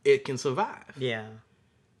where it can survive. Yeah.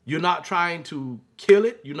 You're not trying to kill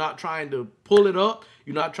it. You're not trying to pull it up.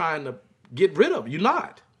 You're not trying to get rid of it. You're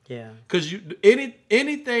not. Yeah. Because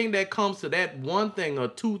anything that comes to that one thing or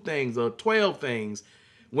two things or 12 things,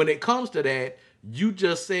 when it comes to that, you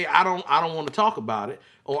just say, I don't want to talk about it,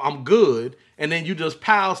 or I'm good, and then you just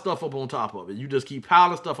pile stuff up on top of it. You just keep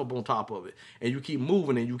piling stuff up on top of it, and you keep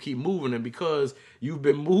moving, and because you've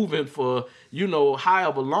been moving for,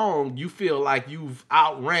 however long, you feel like you've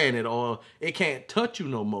outran it, or it can't touch you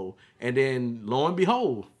no more, and then lo and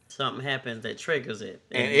behold, something happens that triggers it,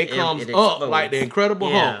 and it comes up like the Incredible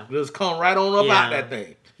Hulk. Just come right on up out that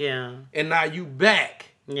thing. Yeah. And now you back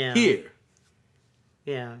here.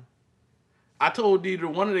 Yeah. I told Deidre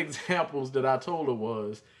one of the examples that I told her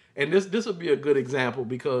was, and this would be a good example,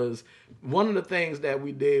 because one of the things that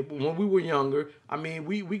we did when we were younger, I mean,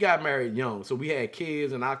 we got married young, so we had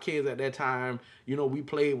kids, and our kids at that time, we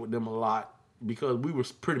played with them a lot because we were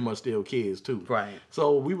pretty much still kids too. Right.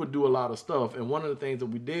 So we would do a lot of stuff, and one of the things that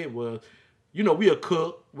we did was, we'd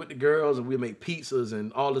cook with the girls, and we'd make pizzas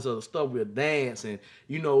and all this other stuff. We'd dance, and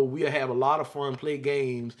we'd have a lot of fun, play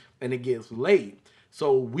games, and it gets late.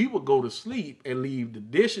 So we would go to sleep and leave the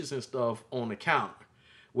dishes and stuff on the counter.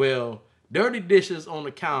 Well, dirty dishes on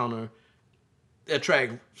the counter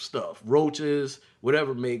attract stuff, roaches,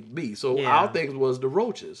 whatever it may be. So our thing was the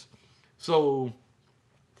roaches. So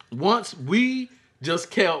once we just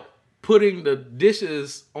kept putting the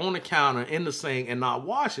dishes on the counter in the sink and not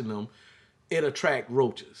washing them, it attract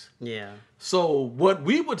roaches. Yeah. So what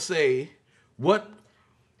we would say, what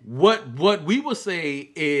we would say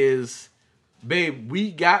is, babe,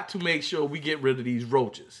 we got to make sure we get rid of these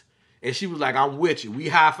roaches. And she was like, I'm with you. We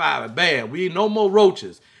high-five it. Bam. We ain't no more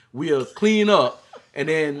roaches. We'll clean up. And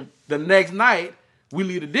then the next night, we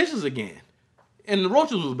leave the dishes again. And the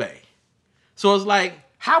roaches was back. So it's like,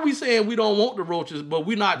 how we saying we don't want the roaches, but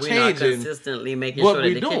we're not changing. We're not consistently making sure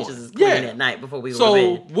that the kitchen is clean at night before we go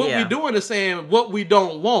to bed. So what we're doing is saying what we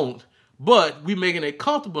don't want, but we making it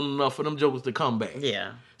comfortable enough for them jokers to come back.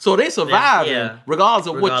 Yeah. So they surviving regardless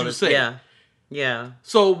of what you say. Yeah.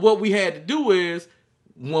 So what we had to do is,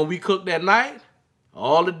 when we cooked that night,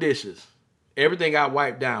 all the dishes, everything got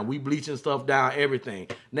wiped down. We bleaching stuff down, everything.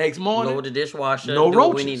 Next morning, Load the dishwasher, no do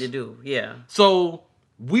what we need roaches. to do. Yeah. So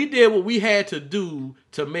we did what we had to do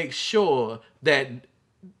to make sure that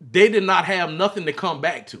they did not have nothing to come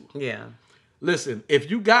back to. Yeah. Listen,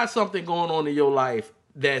 if you got something going on in your life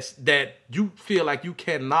that you feel like you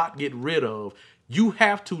cannot get rid of, you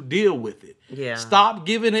have to deal with it. Yeah. Stop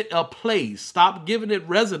giving it a place. Stop giving it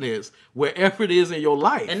resonance wherever it is in your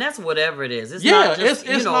life. And that's whatever it is. It's Yeah, not just,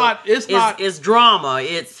 it's not- it's not- it's drama.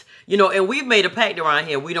 It's, and we've made a pact around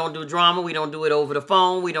here. We don't do drama. We don't do it over the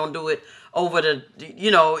phone. We don't do it over the,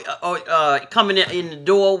 coming in the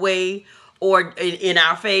doorway or in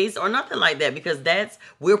our face or nothing like that, because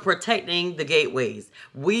we're protecting the gateways.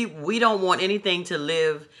 We don't want anything to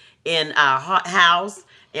live in our house,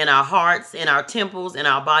 in our hearts, in our temples, in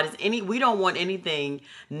our bodies. We don't want anything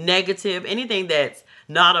negative, anything that's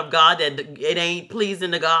not of God, that it ain't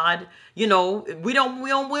pleasing to God. We don't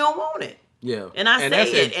want it. Yeah. And I And say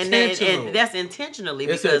that's it, intentional. and that's intentionally,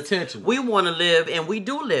 It's because intentional. we want to live, and we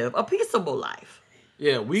do live a peaceable life.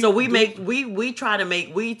 Yeah, So we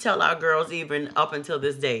tell our girls, even up until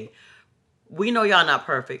this day, we know y'all not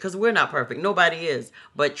perfect, because we're not perfect. Nobody is.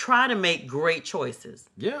 But try to make great choices.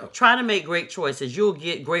 Yeah. Try to make great choices. You'll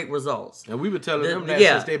get great results. And we were telling them that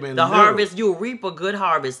since they've been the little. harvest, you'll reap a good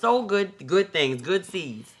harvest. Sow good things, good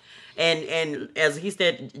seeds. And as he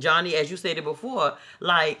said, Johnny, as you stated before,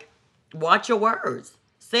 like, watch your words.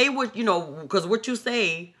 Say what, because what you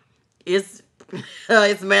say is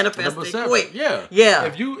it's manifested quick. Yeah.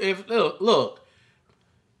 Yeah. Look,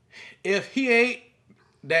 if he ain't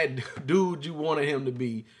that dude you wanted him to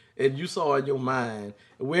be, and you saw in your mind,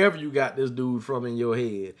 wherever you got this dude from in your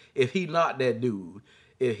head, if he not that dude,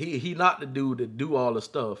 if he not the dude that do all the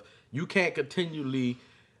stuff, you can't continually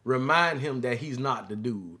remind him that he's not the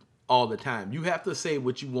dude all the time. You have to say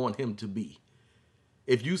what you want him to be.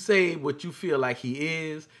 If you say what you feel like he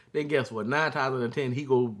is, then guess what? 9 times out of 10, he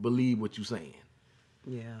go believe what you saying.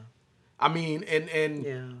 Yeah. I mean, and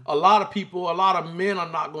Yeah. a lot of men are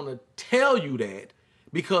not going to tell you that,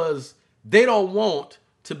 because they don't want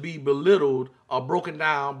to be belittled or broken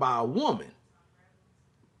down by a woman.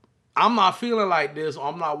 I'm not feeling like this, or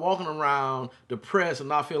I'm not walking around depressed and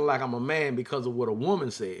not feeling like I'm a man because of what a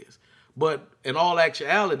woman says. But in all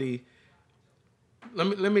actuality,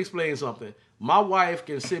 let me explain something. My wife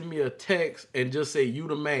can send me a text and just say, "You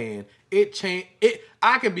the man."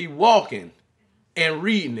 I could be walking and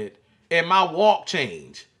reading it, and my walk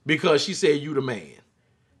change because she said, "You the man."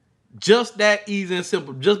 Just that easy and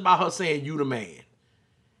simple, just by her saying, "You the man."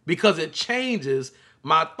 Because it changes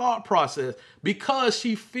my thought process, because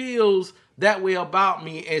she feels that way about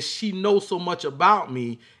me, and she knows so much about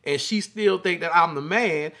me, and she still think that I'm the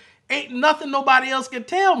man. Ain't nothing nobody else can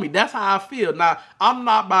tell me. That's how I feel. Now, I'm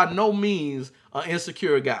not by no means an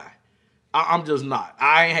insecure guy. I'm just not.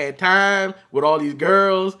 I ain't had time with all these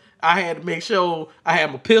girls. I had to make sure I had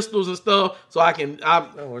my pistols and stuff so I can.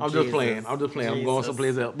 I'm just Jesus. playing. I'm just playing. I'm going Jesus.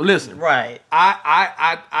 someplace else. But listen, Right.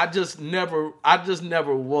 I just never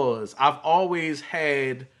was. I've always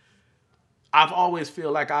feel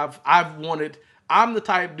like I've wanted. I'm the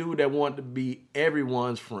type of dude that wanted to be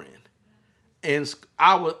everyone's friend. And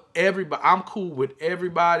I'm cool with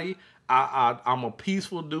everybody. I'm a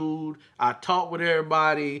peaceful dude. I talk with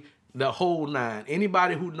everybody, the whole nine.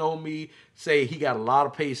 Anybody who know me say he got a lot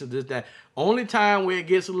of patience, this, that. Only time where it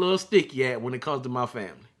gets a little sticky at when it comes to my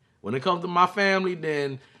family. When it comes to my family,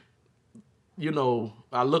 then,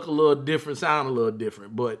 I look a little different, sound a little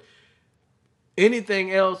different. But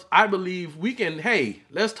anything else, I believe we can, hey,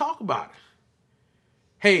 let's talk about it.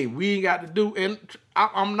 Hey, we ain't got to do, and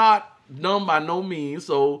I'm not dumb by no means,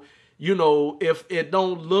 so if it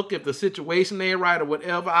don't look, if the situation ain't right or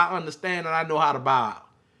whatever, I understand and I know how to bow out.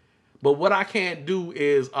 But what I can't do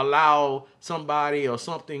is allow somebody or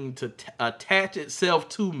something to attach itself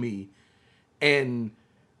to me and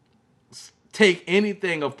take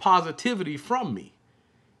anything of positivity from me,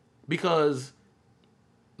 because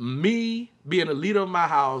me being a leader of my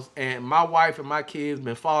house and my wife and my kids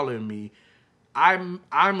been following me, I'm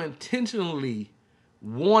intentionally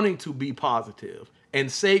wanting to be positive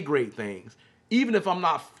and say great things. Even if I'm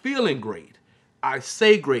not feeling great, I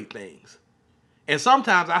say great things. And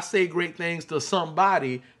sometimes I say great things to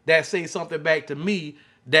somebody that say something back to me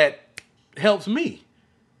that helps me.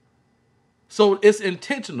 So it's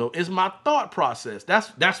intentional. It's my thought process.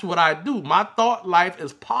 That's what I do. My thought life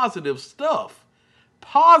is positive stuff.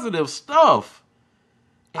 Positive stuff.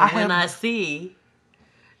 And I see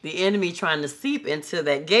the enemy trying to seep into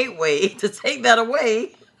that gateway to take that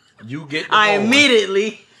away, You get. I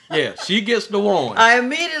immediately Yeah, she gets the one. I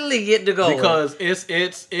immediately get to go because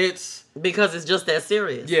it's because it's just that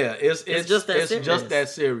serious. Yeah, it's just that serious. just that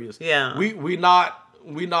serious. Yeah. We not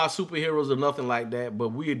superheroes or nothing like that, but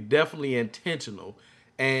we're definitely intentional.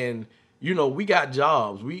 And you know, we got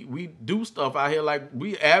jobs. We do stuff out here like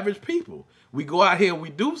we average people. We go out here and we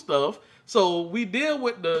do stuff. So we deal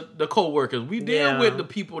with the co-workers. We deal with the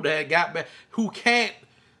people that got back who can't,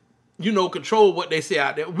 you know, control what they say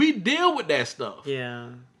out there. We deal with that stuff. Yeah.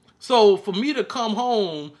 So for me to come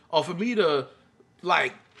home or for me to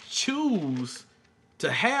like choose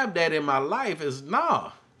to have that in my life is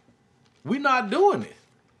we're not doing it.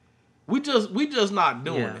 We just not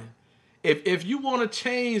doing it. If you want to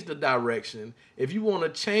change the direction, if you want to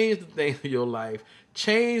change the things of your life,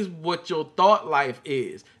 change what your thought life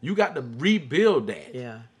is. You got to rebuild that.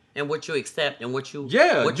 Yeah. And what you accept and what you you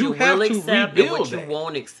will accept and what that. you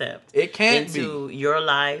won't accept. It can't into your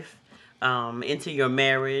life, into your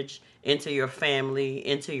marriage, into your family,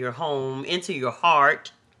 into your home, into your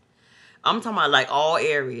heart. I'm talking about like all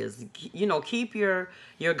areas. You know, keep your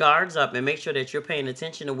guards up and make sure that you're paying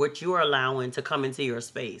attention to what you are allowing to come into your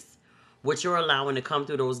space, what you're allowing to come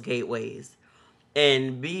through those gateways.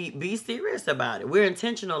 And be serious about it. We're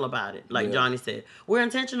intentional about it. Like Johnny said, we're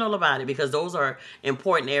intentional about it because those are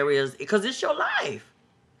important areas because it's your life.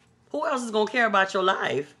 Who else is going to care about your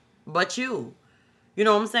life but you? You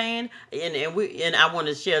know what I'm saying? And I want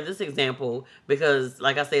to share this example because,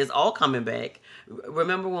 like I said, it's all coming back.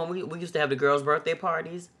 Remember when we used to have the girls' birthday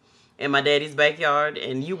parties in my daddy's backyard,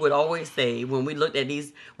 and you would always say when we looked at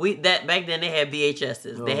these, back then they had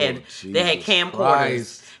VHSs, they had camcorders,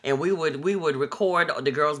 Christ. and we would record the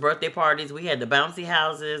girls' birthday parties. We had the bouncy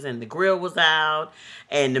houses, and the grill was out,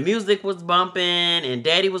 and the music was bumping, and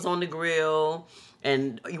daddy was on the grill.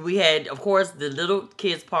 And we had, of course, the little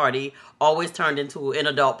kids' party always turned into an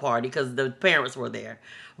adult party because the parents were there.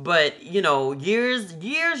 But, you know, years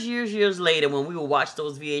later, when we would watch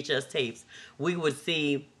those VHS tapes, we would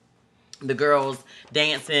see the girls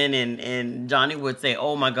dancing, and Johnny would say,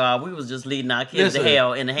 "Oh my God, we was just leading our kids to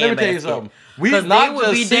hell in a handbasket." Let me tell you something. We not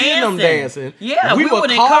just seeing them dancing. Yeah, we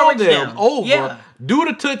would call them over. Yeah. Do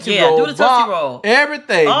the Tootsie Roll. Do the Tootsie Roll.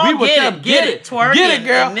 Everything. Oh, we would tell them, get it, twerking, get it,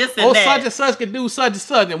 girl. And this and that. Such and such can do such and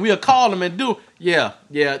such, and we'll call them and do. Yeah.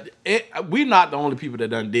 We not the only people that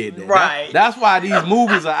done did that. Right. That's why these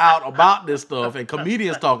movies are out about this stuff, and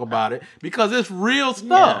comedians talk about it because it's real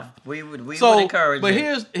stuff. Yeah. We would encourage. But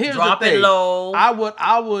it. here's Drop the thing. It low.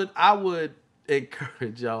 I would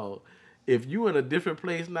encourage y'all. If you in a different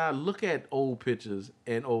place now, look at old pictures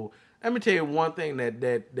and old. Let me tell you one thing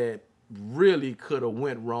that really could have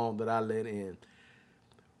went wrong that I let in.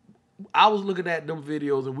 I was looking at them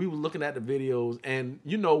videos and we were looking at the videos and,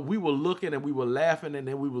 you know, we were looking and we were laughing and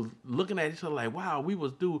then we was looking at each other like, wow, we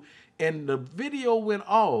was due. And the video went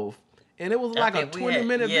off and it was like a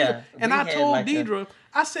 20-minute video. And I told Deidre,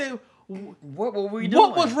 I said, what were we doing?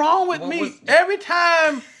 What was wrong with me? Every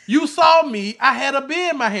time you saw me, I had a beer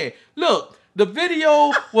in my hand. Look, the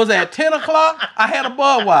video was at 10 o'clock, I had a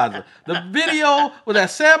Budweiser. The video was at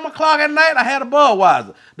 7 o'clock at night, I had a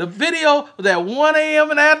Budweiser. The video was at 1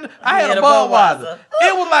 a.m. and I had a Budweiser.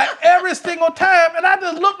 It was like every single time, and I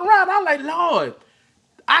just looked around, I was like, Lord,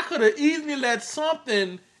 I could have easily let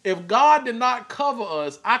something, if God did not cover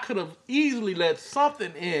us, I could have easily let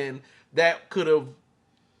something in that could have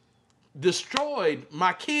destroyed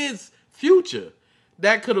my kids' future.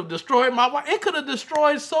 That could have destroyed my wife. It could have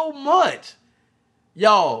destroyed so much.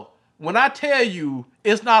 Y'all, when I tell you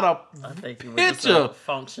it's not a picture,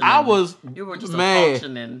 I was you were just mad. A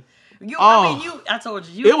functioning. I told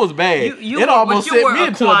you. It was bad. It almost sent me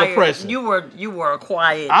into a depression. You were a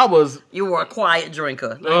quiet. You were a quiet drinker.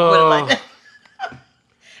 Let me put it like that.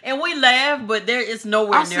 And we laugh, but it's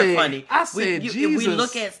nowhere near funny. I said, Jesus. If we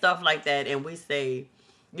look at stuff like that and we say,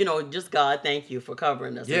 you know, just God, thank you for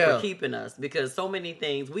covering us and for keeping us. Because so many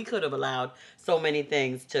things, we could have allowed so many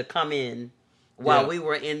things to come in while we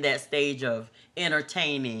were in that stage of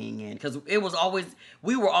entertaining. And because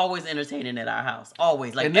we were always entertaining at our house.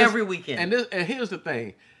 Always. Like every weekend. And here's the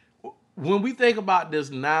thing. When we think about this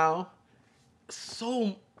now,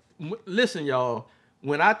 listen, y'all,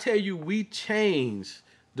 when I tell you we changed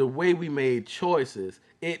the way we made choices,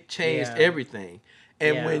 it changed everything.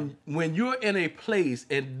 And when you're in a place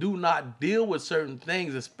and do not deal with certain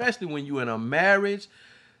things, especially when you're in a marriage,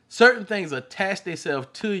 certain things attach themselves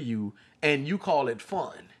to you and you call it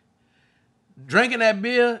fun. Drinking that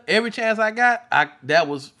beer every chance I got, that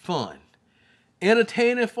was fun.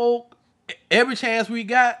 Entertaining folk every chance we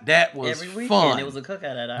got, that was every weekend, fun. It was a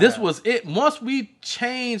cookout at our This house. was it. Once we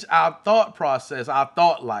changed our thought process, our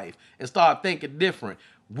thought life, and started thinking different,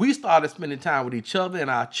 we started spending time with each other and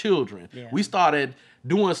our children. Yeah. We started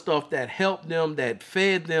doing stuff that helped them, that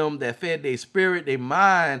fed their spirit, their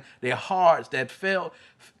mind, their hearts, that felt.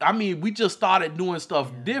 I mean, we just started doing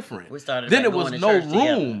stuff different. We started then back it was going to no church together.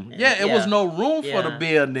 room. And- It was no room for the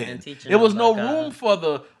beer then. And teaching It was them no about room God. for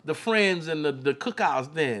the friends and the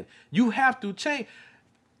cookouts then. You have to change.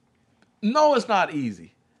 No, it's not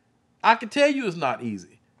easy. I can tell you it's not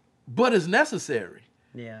easy, but it's necessary.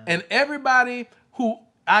 Yeah. And everybody who,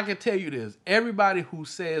 I can tell you this, everybody who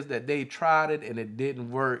says that they tried it and it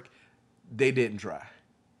didn't work, they didn't try.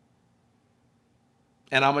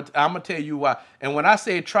 And I'm gonna tell you why. And when I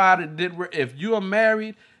say tried it didn't work, if you are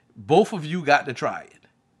married, both of you got to try it.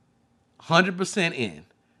 100% in.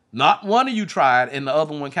 Not one of you tried and the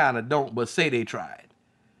other one kind of don't, but say they tried.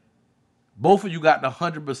 Both of you got to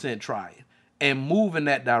 100% try it and move in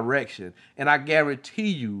that direction. And I guarantee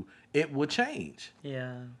you it will change.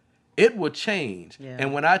 Yeah. It will change. Yeah.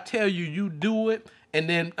 And when I tell you, you do it, and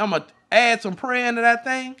then I'm going to add some prayer into that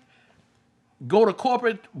thing, go to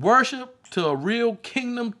corporate worship, to a real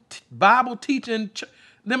kingdom Bible teaching.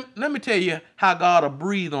 Let me tell you how God will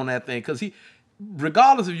breathe on that thing. Because he,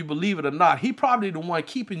 regardless if you believe it or not, he probably the one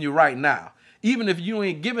keeping you right now. Even if you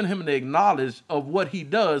ain't giving him the acknowledge of what he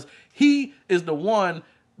does, he is the one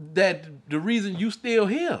that the reason you still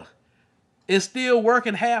here. Is still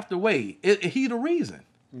working half the way. He the reason.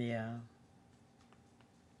 Yeah.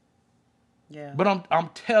 Yeah. But I'm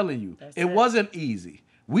telling you, That's it it. wasn't easy.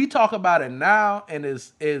 We talk about it now, and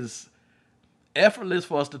it's effortless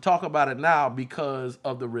for us to talk about it now because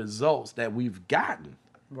of the results that we've gotten.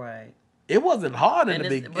 Right. It wasn't hard in And the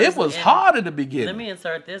it's- beginning. but It was and hard in the beginning. Let me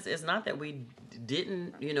insert this. It's not that we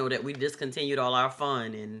didn't, that we discontinued all our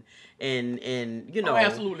fun and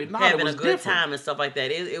absolutely not. It having was a good different. time and stuff like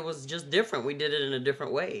that. It was just different. We did it in a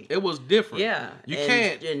different way. It was different. Yeah. You and,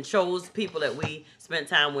 can't. And chose people that we spent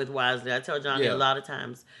time with wisely. I tell Johnny Yeah. a lot of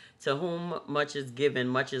times, to whom much is given,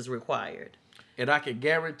 much is required. And I can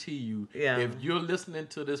guarantee you, Yeah. if you're listening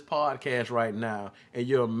to this podcast right now and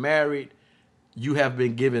you're married, you have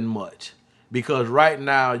been given much. Because right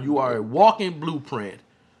now you are a walking blueprint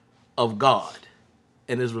of God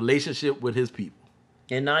and his relationship with his people.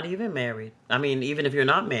 And not even married. I mean, even if you're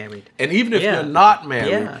not married. And even if Yeah. you're not married,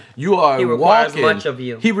 Yeah. you are He a requires walking, much of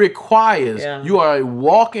you. He requires, Yeah. you are a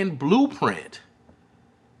walking blueprint.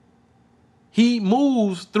 He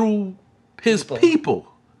moves through his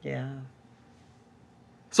people. Yeah.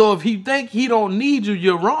 So if he think he don't need you,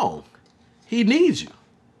 you're wrong. He needs you.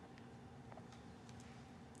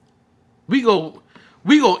 We go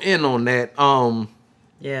in on that.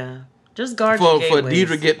 Yeah. Just guard For your gateways.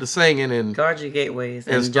 Deidre get to singing and Guard your gateways.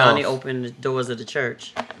 and And Johnny stuff. opened the doors of the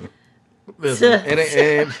church. listen,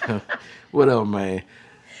 and whatever, man.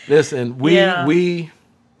 Listen, we Yeah.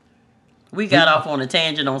 We got off on a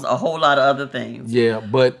tangent on a whole lot of other things. yeah,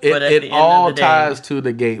 but But at the it end all of the day- ties to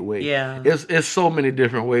the gateway. Yeah. It's so many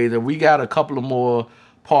different ways, and we got a couple of more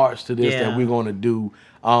parts to this Yeah. that we're going to do.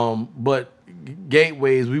 But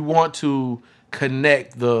gateways, we want to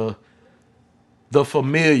connect the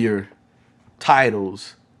familiar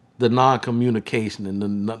titles, the non-communication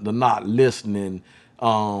and the not listening,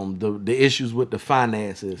 the issues with the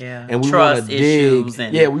finances, Yeah. and we Trust want to dig. issues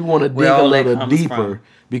and Yeah, we want to dig where a all that little comes deeper from.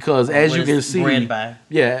 because as What you can it's see, bred by.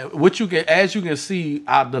 yeah, as you can see,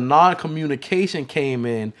 the non-communication came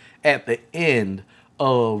in at the end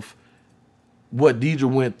of what Deidre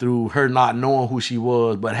went through, her not knowing who she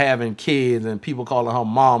was, but having kids and people calling her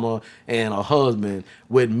mama and her husband,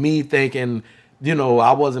 with me thinking,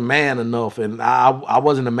 I wasn't man enough and I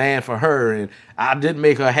wasn't a man for her and I didn't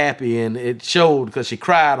make her happy, and it showed because she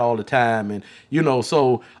cried all the time, and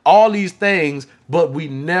so all these things, but we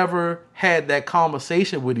never had that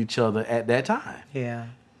conversation with each other at that time. Yeah.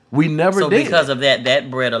 We never So did. because of that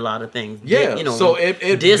bred a lot of things. Yeah, so it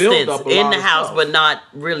built distance up a in lot the of house, stuff. but not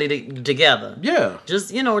really together. Yeah.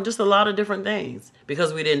 Just just a lot of different things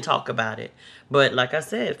because we didn't talk about it. But like I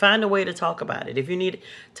said, find a way to talk about it. If you need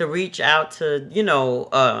to reach out to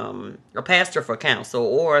a pastor for counsel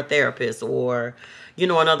or a therapist or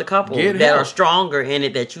another couple Get that help. are stronger in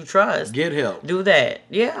it that you trust, Get help. do that.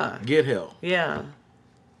 Yeah, Get help. yeah,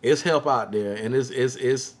 It's help out there, and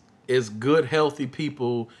it's good, healthy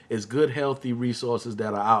people. It's good, healthy resources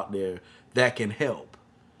that are out there that can help.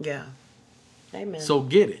 yeah. Amen. So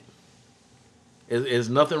get it. There's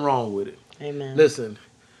nothing wrong with it. Amen. Listen,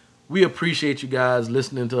 we appreciate you guys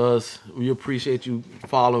listening to us. We appreciate you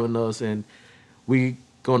following us, and we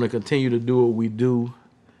gonna continue to do what we do.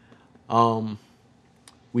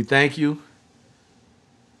 We thank you.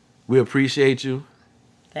 We appreciate you.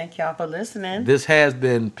 Thank y'all for listening. This has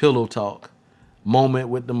been Pillow Talk, Moment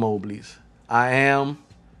with the Mobleys. I am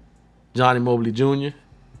Johnny Mobley Jr.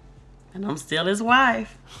 And I'm still his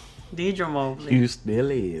wife, Deidre Mobley. You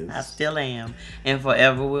still is. I still am, and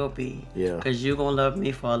forever will be. Yeah. Because you're going to love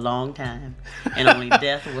me for a long time, and only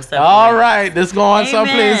death will separate. All right, let's go on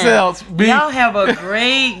someplace else. Y'all have a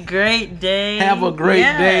great, great day. Have a great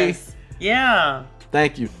day. Yeah.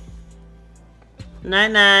 Thank you.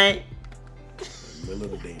 Night-night. Middle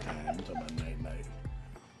of the daytime. I'm talking about night-night.